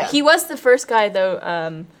fine. yeah. Yeah. He was the first guy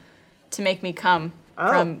though to make me come Oh.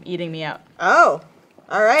 from eating me out. Oh.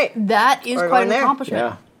 All right. That is We're quite going an there. accomplishment.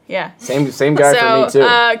 Yeah. Yeah. Same guy for me So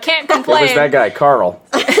too. can't It complain. was that guy, Carl.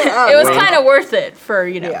 It was Wayne. kind of worth it for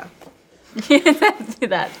you know Yeah.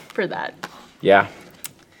 that. Yeah.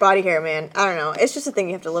 Body hair, man. I don't know. It's just a thing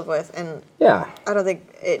you have to live with, and Yeah. I don't think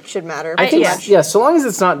it should matter. I think- too yeah. much. Yeah, so long as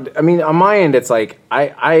it's not I mean, on my end it's like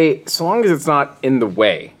I so long as it's not in the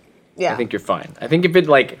way, Yeah. I think you're fine. I think if it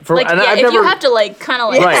like for Like and yeah, I've if never you have to like kind of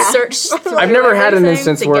like Right. search. Through I've never had an everything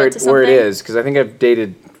instance to where get it to where it something. is because I think I've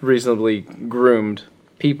dated reasonably groomed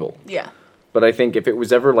people. Yeah. But I think if it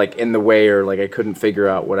was ever like in the way or like I couldn't figure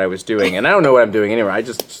out what I was doing, and I don't know what I'm doing anyway, I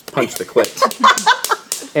just punch the clip.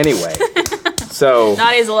 Anyway, so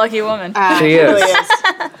Nadia's a lucky woman. she It really is.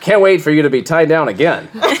 is. Can't wait for you to be tied down again.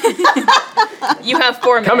 You have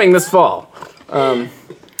 4 minutes. Coming this fall.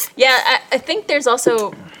 Yeah, I think there's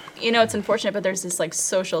also, you know, it's unfortunate, but there's this like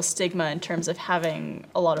social stigma in terms of having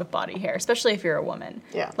a lot of body hair, especially if you're a woman.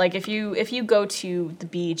 Yeah. Like if you go to the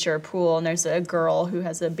beach or a pool and there's a girl who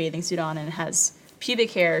has a bathing suit on and has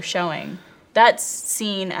pubic hair showing, that's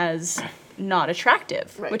seen as not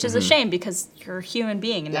attractive, Right. which is a shame because you're a human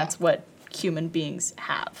being and Yeah. that's what human beings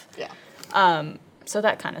have. Yeah. So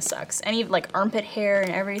that kind of sucks. And even like armpit hair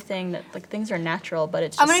and everything, that like things are natural, but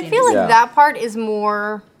it's I just mean, I seen feel as- like Yeah. that part is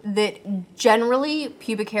more that generally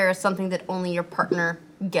pubic hair is something that only your partner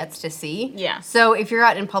gets to see. Yeah. So if you're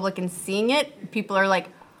out in public and seeing it, people are like,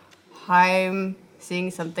 I'm seeing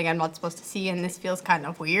something I'm not supposed to see, and this feels kind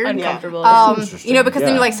of weird. uncomfortable. You know, because then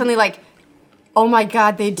Yeah. you're like suddenly like, oh my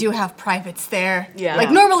God, they do have privates there. Yeah.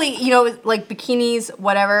 Like normally, you know, like bikinis,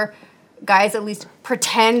 whatever, guys at least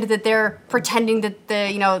pretend that they're pretending that the,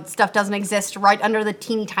 you know, stuff doesn't exist right under the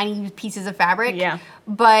teeny tiny pieces of fabric. Yeah.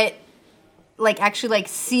 But like actually like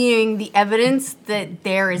seeing the evidence that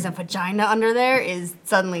there is a vagina under there is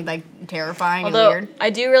suddenly like terrifying Although and weird.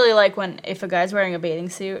 I do really like when if a guy's wearing a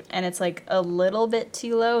bathing suit and it's like a little bit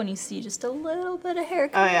too low and you see just a little bit of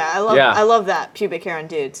hair. Oh yeah, Yeah. I love that pubic hair on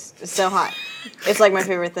dudes. It's so hot. It's like my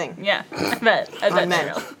favorite thing. Yeah, I bet. I bet.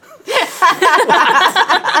 men. Daryl.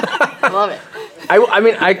 I love it.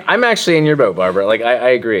 I'm actually in your boat, Barbara. Like, I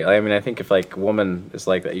agree. I mean, I think if, like, a woman is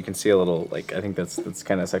like that, you can see a little, like, I think that's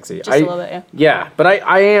kind of sexy. Just a little bit, yeah. Yeah, but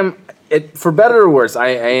I am, for better or worse, I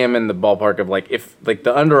am in the ballpark of, like, if, like,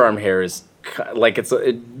 the underarm hair is, like,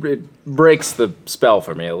 it breaks the spell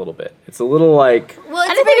for me a little bit. It's a little, like, Well, I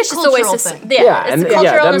it's a think very it's just the way cultural society, thing. Yeah, it's and- the yeah,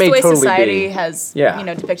 cultural that and may the way totally society be- has, yeah. you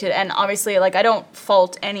know, depicted. And obviously, like, I don't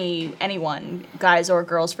fault anyone, guys or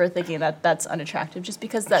girls, for thinking that that's unattractive, just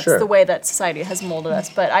because that's Sure. the way that society has molded us.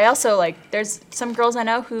 But I also like, there's some girls I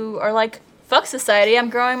know who are like, fuck society, I'm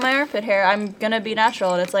growing my armpit hair, I'm gonna be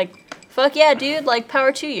natural, and it's like, fuck yeah, dude, like,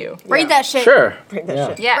 power to you. Braid that shit. sure. Break that Yeah.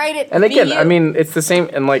 shit. Yeah, Braid it. And Be again, you. I mean, it's the same,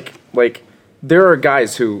 and like there are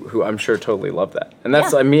guys who I'm sure totally love that, and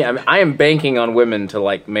that's Yeah. I am banking on women to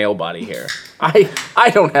like male body hair.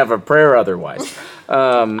 I don't have a prayer otherwise.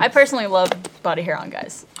 I personally love body hair on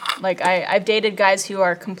guys. Like, I've dated guys who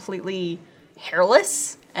are completely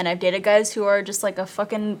hairless, and I've dated guys who are just like a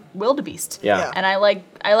fucking wildebeest. Yeah. And I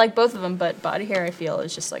like both of them, but body hair I feel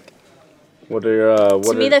is just like, What are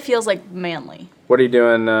to me that feels like manly. what are you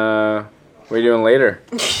doing? What are you doing later?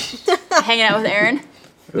 Hanging out with Aaron,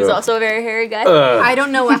 who's Ugh. also a very hairy guy. I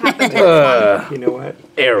don't know what happened to this one. You know what?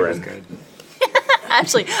 Aaron. Good.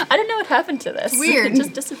 Actually, I don't know what happened to this. Weird. It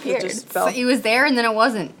just disappeared. Just So fell. it was there and then it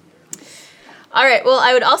wasn't. All right, well,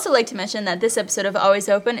 I would also like to mention that this episode of Always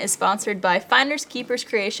Open is sponsored by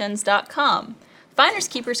FindersKeepersCreations.com.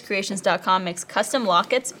 FindersKeepersCreations.com makes custom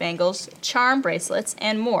lockets, bangles, charm bracelets,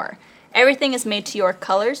 and more. Everything is made to your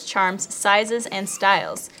colors, charms, sizes, and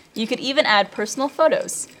styles. You could even add personal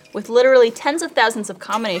photos. With literally tens of thousands of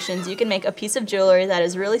combinations, you can make a piece of jewelry that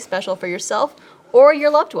is really special for yourself or your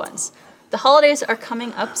loved ones. The holidays are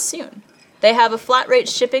coming up soon. They have a flat rate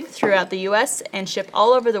shipping throughout the US and ship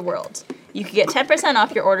all over the world. You can get 10%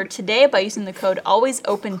 off your order today by using the code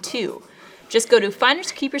ALWAYSOPEN2. Just go to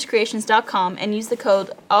FindersKeepersCreations.com and use the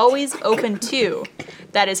code ALWAYSOPEN2.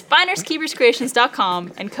 That is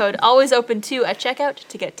FindersKeepersCreations.com and code ALWAYSOPEN2 at checkout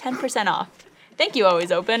to get 10% off. Thank you,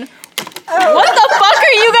 Always Open. What the fuck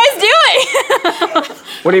are you guys doing?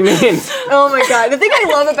 What do you mean? Oh my god. The thing I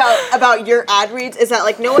love about your ad reads is that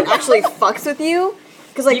like no one actually fucks with you.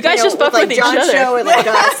 Because like You guys just fuck with, like with each John other. Show and like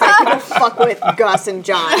Gus, like people fuck with Gus and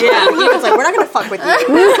John. Yeah. It's like we're not gonna fuck with you.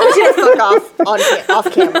 We're just gonna fuck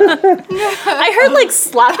off camera. I heard like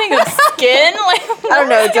slapping of skin. Like, I don't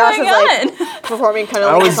know. what's Josh going was like on? performing kind of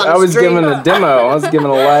I like was this on I was stream. giving a demo. I was giving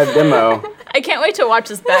a live demo. I can't wait to watch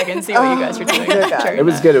this back and see what you guys are doing. during It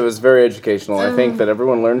was that. good. It was very educational. I think that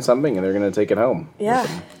everyone learned something and they're gonna take it home. Yeah.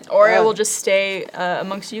 Or it will just stay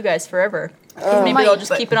amongst you guys forever. Maybe Might, they'll just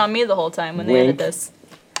but- keep it on me the whole time when they Wink. edit this.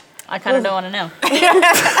 I kind of don't want to know.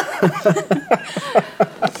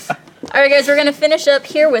 All right, guys, we're going to finish up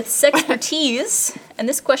here with Sexpertise. And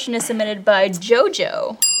this question is submitted by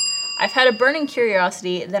JoJo. I've had a burning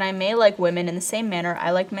curiosity that I may like women in the same manner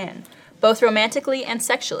I like men, both romantically and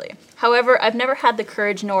sexually. However, I've never had the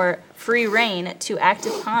courage nor free reign to act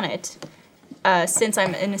upon it since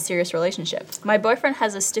I'm in a serious relationship. My boyfriend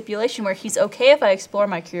has a stipulation where he's okay if I explore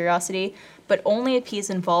my curiosity, but only if he's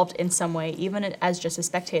involved in some way, even as just a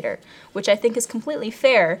spectator, which I think is completely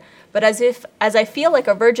fair, but as I feel like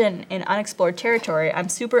a virgin in unexplored territory, I'm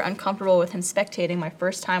super uncomfortable with him spectating my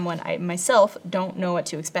first time when I myself don't know what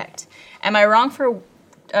to expect. Am I wrong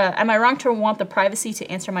to want the privacy to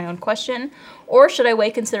answer my own question, or should I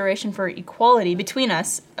weigh consideration for equality between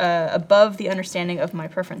us above the understanding of my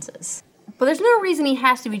preferences? But there's no reason he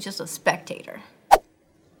has to be just a spectator.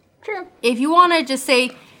 True. If you want to just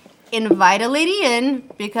say, invite a lady in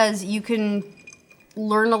because you can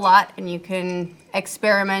learn a lot and you can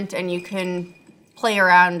experiment and you can play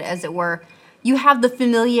around, as it were. You have the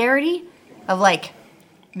familiarity of like,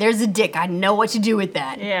 there's a dick, I know what to do with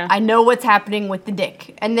that. Yeah. I know what's happening with the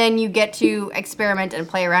dick. And then you get to experiment and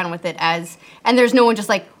play around with it and there's no one just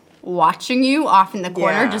like watching you off in the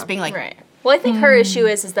corner, Yeah. just being like, Right. Well, I think her issue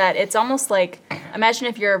is that it's almost like, imagine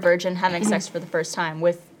if you're a virgin having sex for the first time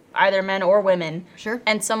with either men or women. Sure.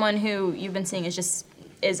 And someone who you've been seeing is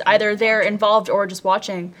either there involved or just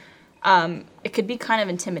watching. It could be kind of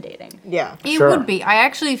intimidating. Yeah. it Sure. would be. I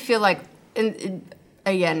actually feel like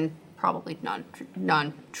again, probably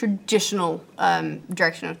non-traditional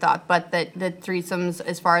direction of thought, but that the threesomes,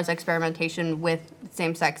 as far as experimentation with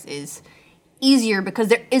same sex, is easier because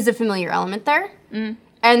there is a familiar element there, and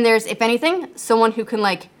there's, if anything, someone who can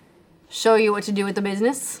like show you what to do with the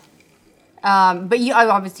business. But you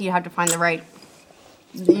obviously you have to find the right,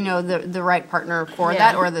 the right partner for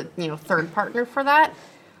that, or the third partner for that.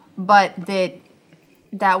 But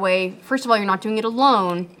that way, first of all, you're not doing it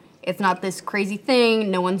alone. It's not this crazy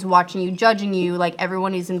thing. No one's watching you, judging you. Like,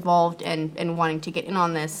 everyone is involved and wanting to get in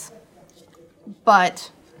on this.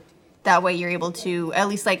 But that way you're able to at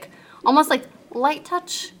least, like, almost like light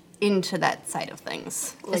touch into that side of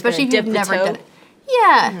things. Like especially if dip you've the never toe? done it.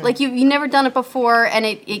 Yeah, like you've never done it before, and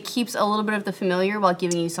it keeps a little bit of the familiar while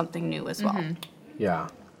giving you something new as well. Yeah.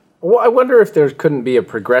 Well, I wonder if there couldn't be a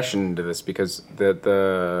progression to this, because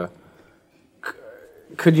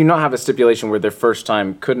could you not have a stipulation where their first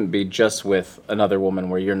time couldn't be just with another woman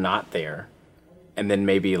where you're not there, and then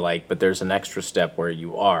maybe like, but there's an extra step where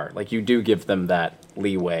you are, like, you do give them that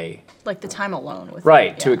leeway, Like the time alone with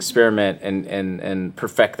right, you, to experiment and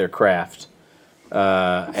perfect their craft,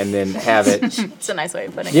 and then have it. It's a nice way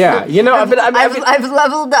of putting it. Yeah, but I've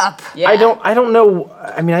leveled up. Yeah. I don't know.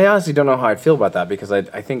 I mean, I honestly don't know how I'd feel about that, because I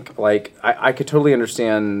think, like, I could totally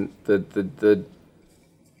understand the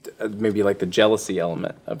maybe like the jealousy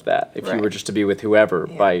element of that if you Right. were just to be with whoever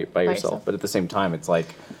by yourself. yourself. But at the same time, it's like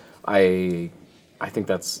I think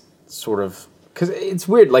that's sort of, because it's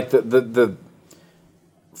weird. Like the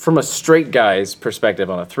from a straight guy's perspective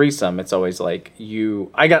on a threesome, it's always like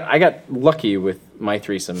I got lucky with my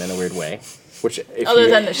threesome in a weird way, which if Other you,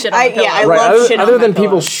 than the shit on the pillow. I right, love other, shit on other my than people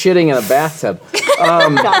pillow. shitting in a bathtub.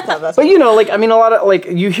 Bathtub, that's But like, I mean, a lot of, like,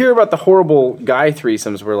 you hear about the horrible guy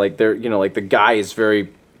threesomes where, like, they're, like, the guy is very,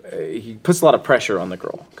 he puts a lot of pressure on the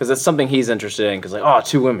girl because it's something he's interested in. Because, like, oh,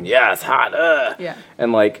 2 women, yeah, it's hot. Yeah.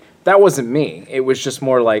 And, like, that wasn't me. It was just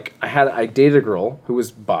more like I dated a girl who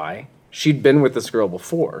was bi. She'd been with this girl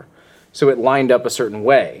before, so it lined up a certain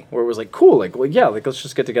way where it was like, cool, like, well, yeah, like, let's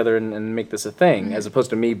just get together and make this a thing, as opposed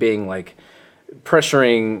to me being like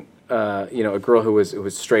pressuring. A girl who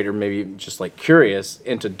was straight, or maybe just like curious,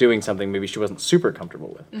 into doing something maybe she wasn't super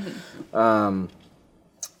comfortable with.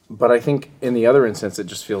 But I think in the other instance, it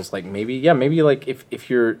just feels like maybe like if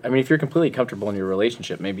you're completely comfortable in your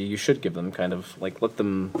relationship, maybe you should give them kind of like, let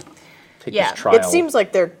them take Yeah. this trial. It seems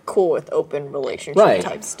like they're cool with open relationship Right.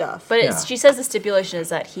 type stuff. But Yeah. she says the stipulation is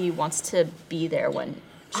that he wants to be there when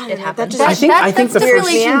it know, happens. that just- I think that the first-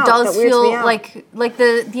 stipulation That does weirds me feel out. like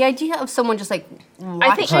the idea of someone just like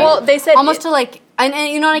I think. watching, Well, they said almost to like, and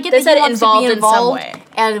I get They that said he wants involved to be in some involved way.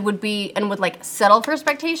 and would like settle for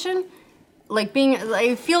expectation, like being, like,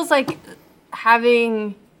 it feels like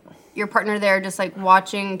having your partner there just like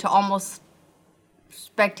watching to almost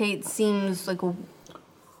spectate seems like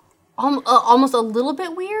almost a little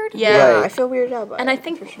bit weird. Yeah. Right. I feel weirded out by And it, I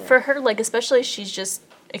think sure. for her, like, especially she's just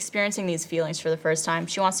experiencing these feelings for the first time.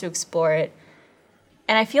 She wants to explore it.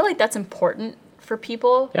 And I feel like that's important for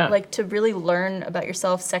people, Yeah. like, to really learn about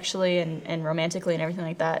yourself sexually and romantically and everything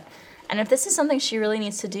like that. And if this is something she really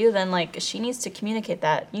needs to do, then, like, she needs to communicate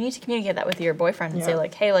that. You need to communicate that with your boyfriend and say, Yeah.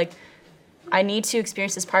 like, hey, like, I need to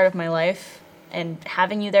experience this part of my life, and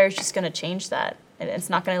having you there is just going to change that. And it's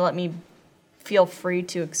not going to let me feel free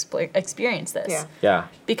to experience this. Yeah. Yeah.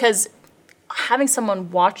 Because having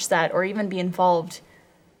someone watch that or even be involved,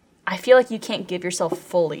 I feel like you can't give yourself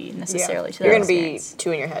fully necessarily to that You're gonna be experience.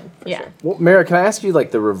 two in your head. For Yeah. Sure. Well, Mara, can I ask you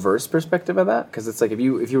like the reverse perspective of that? Because it's like if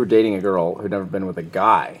you were dating a girl who'd never been with a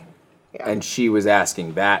guy, Yeah. and she was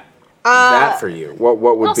asking that for you, what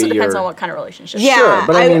would It also be depends your? on what kind of relationship. Yeah, Sure,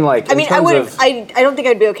 but I mean, like, in I terms would. of- I don't think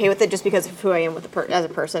I'd be okay with it just because of who I am with as a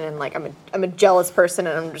person, and like I'm a jealous person,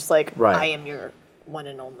 and I'm just like, Right. I am your one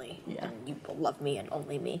and only, Yeah. and you will love me and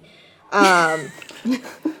only me.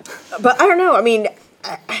 But I don't know. I mean,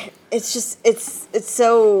 it's just it's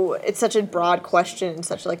such a broad question, and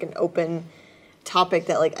such like an open topic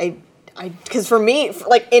that like I because for me,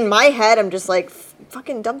 like in my head, I'm just like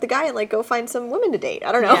fucking dump the guy and like go find some women to date.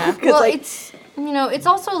 I don't know. Yeah. 'Cause, Well, like, it's it's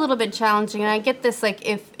also a little bit challenging, and I get this. Like,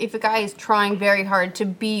 if a guy is trying very hard to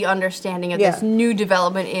be understanding of this Yeah. new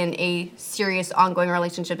development in a serious ongoing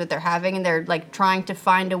relationship that they're having, and they're like trying to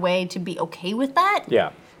find a way to be okay with that. Yeah.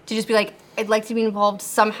 To just be like, I'd like to be involved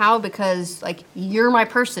somehow because like you're my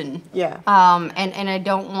person. Yeah. And I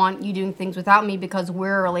don't want you doing things without me because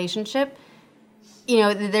we're a relationship.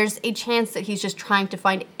 There's a chance that he's just trying to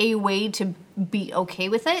find a way to be okay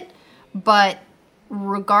with it. But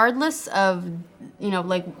regardless of,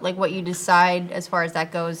 like what you decide as far as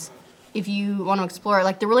that goes, if you want to explore,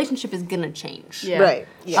 like the relationship is gonna change. Yeah. Right.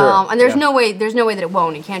 Yeah. Sure. And there's Yeah. no way that it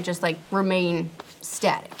won't. It can't just like remain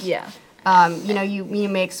static. Yeah. You know, you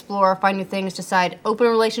may explore, find new things, decide open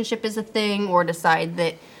relationship is a thing, or decide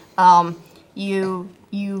that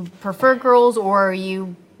you prefer girls, or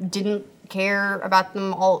you didn't care about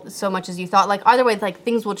them all so much as you thought. Like either way, like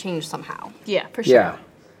things will change somehow. Yeah, for sure.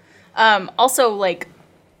 Yeah. Also, like,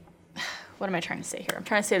 what am I trying to say here? I'm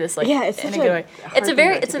trying to say this like Yeah, it's in such a good a way. hard It's a thing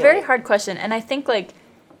very to it's a articulate. very hard question, and I think like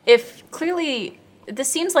if clearly this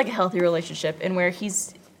seems like a healthy relationship in where he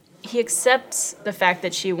accepts the fact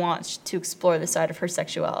that she wants to explore the side of her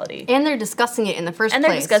sexuality. And they're discussing it in the first And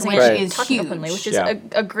place. they're discussing which it, Right. is talking huge. openly, which is Yeah.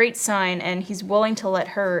 a great sign, and he's willing to let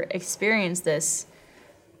her experience this,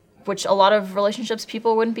 which a lot of relationships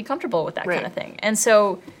people wouldn't be comfortable with that kind Right. of thing. And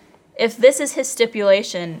so, if this is his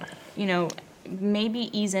stipulation, you know, maybe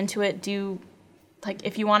ease into it. Do like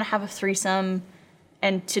if you want to have a threesome,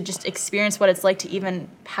 and to just experience what it's like to even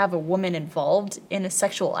have a woman involved in a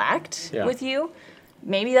sexual act Yeah. with you.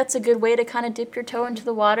 Maybe that's a good way to kind of dip your toe into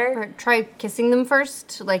the water. Or try kissing them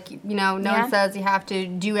first. Like, you know, no Yeah. one says you have to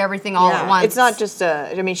do everything all Yeah. at once. It's not just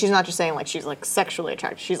I mean, she's not just saying like she's like sexually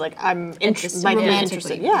attracted. She's like I'm Interested, like yeah.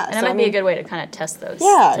 interested. Yeah. And it so, might I be a mean, good way to kind of test those,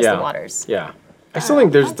 Yeah. test Yeah. the waters. Yeah. I still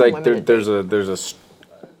think there's lots of like women there's a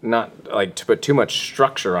not like to put too much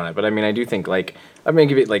structure on it, but I mean I do think like I'm gonna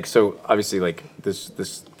give it like so obviously like this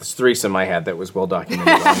threesome I had that was well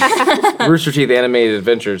documented on Rooster Teeth Animated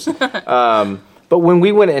Adventures. But when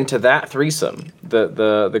we went into that threesome,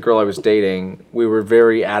 the girl I was dating, we were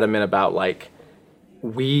very adamant about like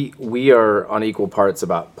we are on equal parts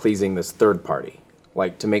about pleasing this third party.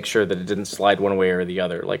 Like to make sure that it didn't slide one way or the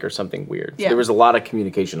other, like or something weird. So Yeah. there was a lot of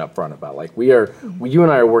communication up front about like you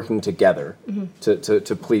and I are working together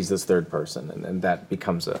to please this third person, and that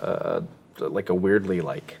becomes a like a weirdly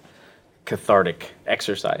like cathartic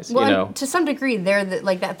exercise, well, you know? and to some degree, they're the,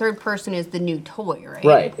 like that third person is the new toy, right?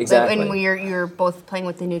 Right, Like, exactly. and you're both playing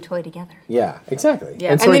with the new toy together. Yeah, exactly.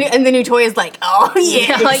 Yeah. And so And the new toy is like, oh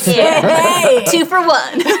yeah, Oh, yeah. 2 for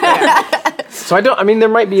 1. So I mean, there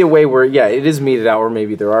might be a way where, yeah, it is meted out, or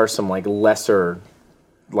maybe there are some like lesser,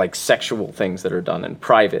 like sexual things that are done in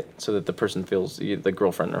private, so that the person feels, the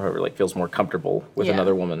girlfriend or whoever, like feels more comfortable with Yeah.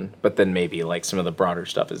 another woman. But then maybe like some of the broader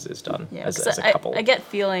stuff is done Yeah, as 'cause a couple. I get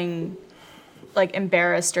feeling like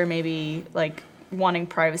embarrassed or maybe like wanting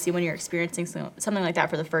privacy when you're experiencing something like that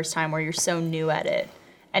for the first time, where you're so new at it,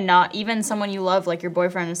 and not even someone you love, like your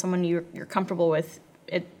boyfriend, and someone you're comfortable with.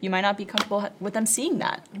 You might not be comfortable with them seeing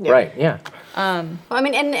that. Right? Yeah. Well, I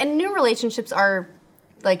mean, and new relationships are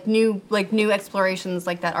like new explorations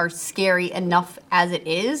like that are scary enough as it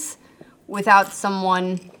is, without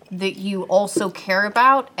someone that you also care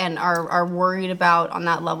about and are worried about on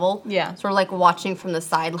that level. Yeah. Sort of like watching from the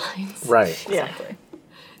sidelines. Right. Yeah. Exactly.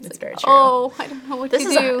 That's very true. Oh, I don't know what This to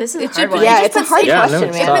is a- do. this is a It hard should- one. it Yeah, just it's a puts- hard it Yeah, no, question,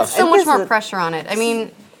 it's man. tough. puts so It much is more a- pressure on it. I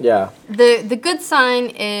mean, Yeah. the good sign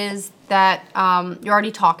is that you're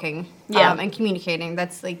already talking Yeah. and communicating.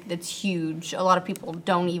 That's huge. A lot of people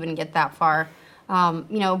don't even get that far. You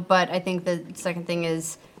know, but I think the second thing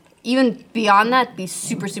is even beyond that, be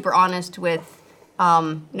super honest with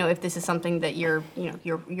you know, if this is something that you're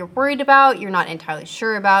worried about, you're not entirely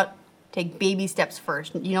sure about. Take baby steps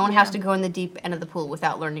first. No one has to go in the deep end of the pool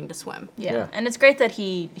without learning to swim. Yeah. Yeah. And it's great that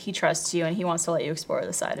he trusts you and he wants to let you explore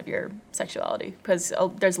the side of your sexuality, because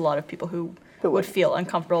there's a lot of people who would feel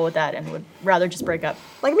uncomfortable with that and would rather just break up.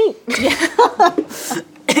 Like me.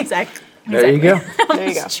 Exactly. There you go. There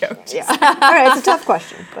you go. Just joked. Yeah. All right, it's a tough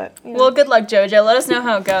question, but you know. Well, good luck, JoJo. Let us know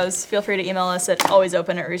how it goes. Feel free to email us at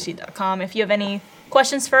alwaysopen@roosterteeth.com. If you have any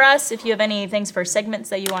questions for us, if you have any things for segments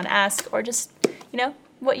that you want to ask, or just, you know,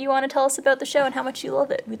 what you want to tell us about the show and how much you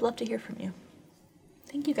love it, we'd love to hear from you.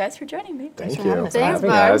 Thank you guys for joining me. Thank for you having for us. Thanks, having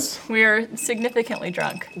Barb. us. We are significantly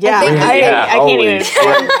drunk. yeah, think- I Yeah, can't even always.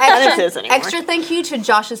 form sentences anymore. Extra thank you to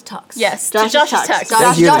Josh's Tux. Yes, Josh's to Josh's Tux. text. Josh-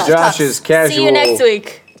 Thank you to Josh Josh's Tux. casual. See you next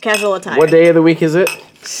week. Casual attire. What day of the week is it?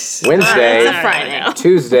 Wednesday. It's a Friday.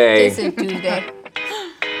 Tuesday. Jason Tuesday.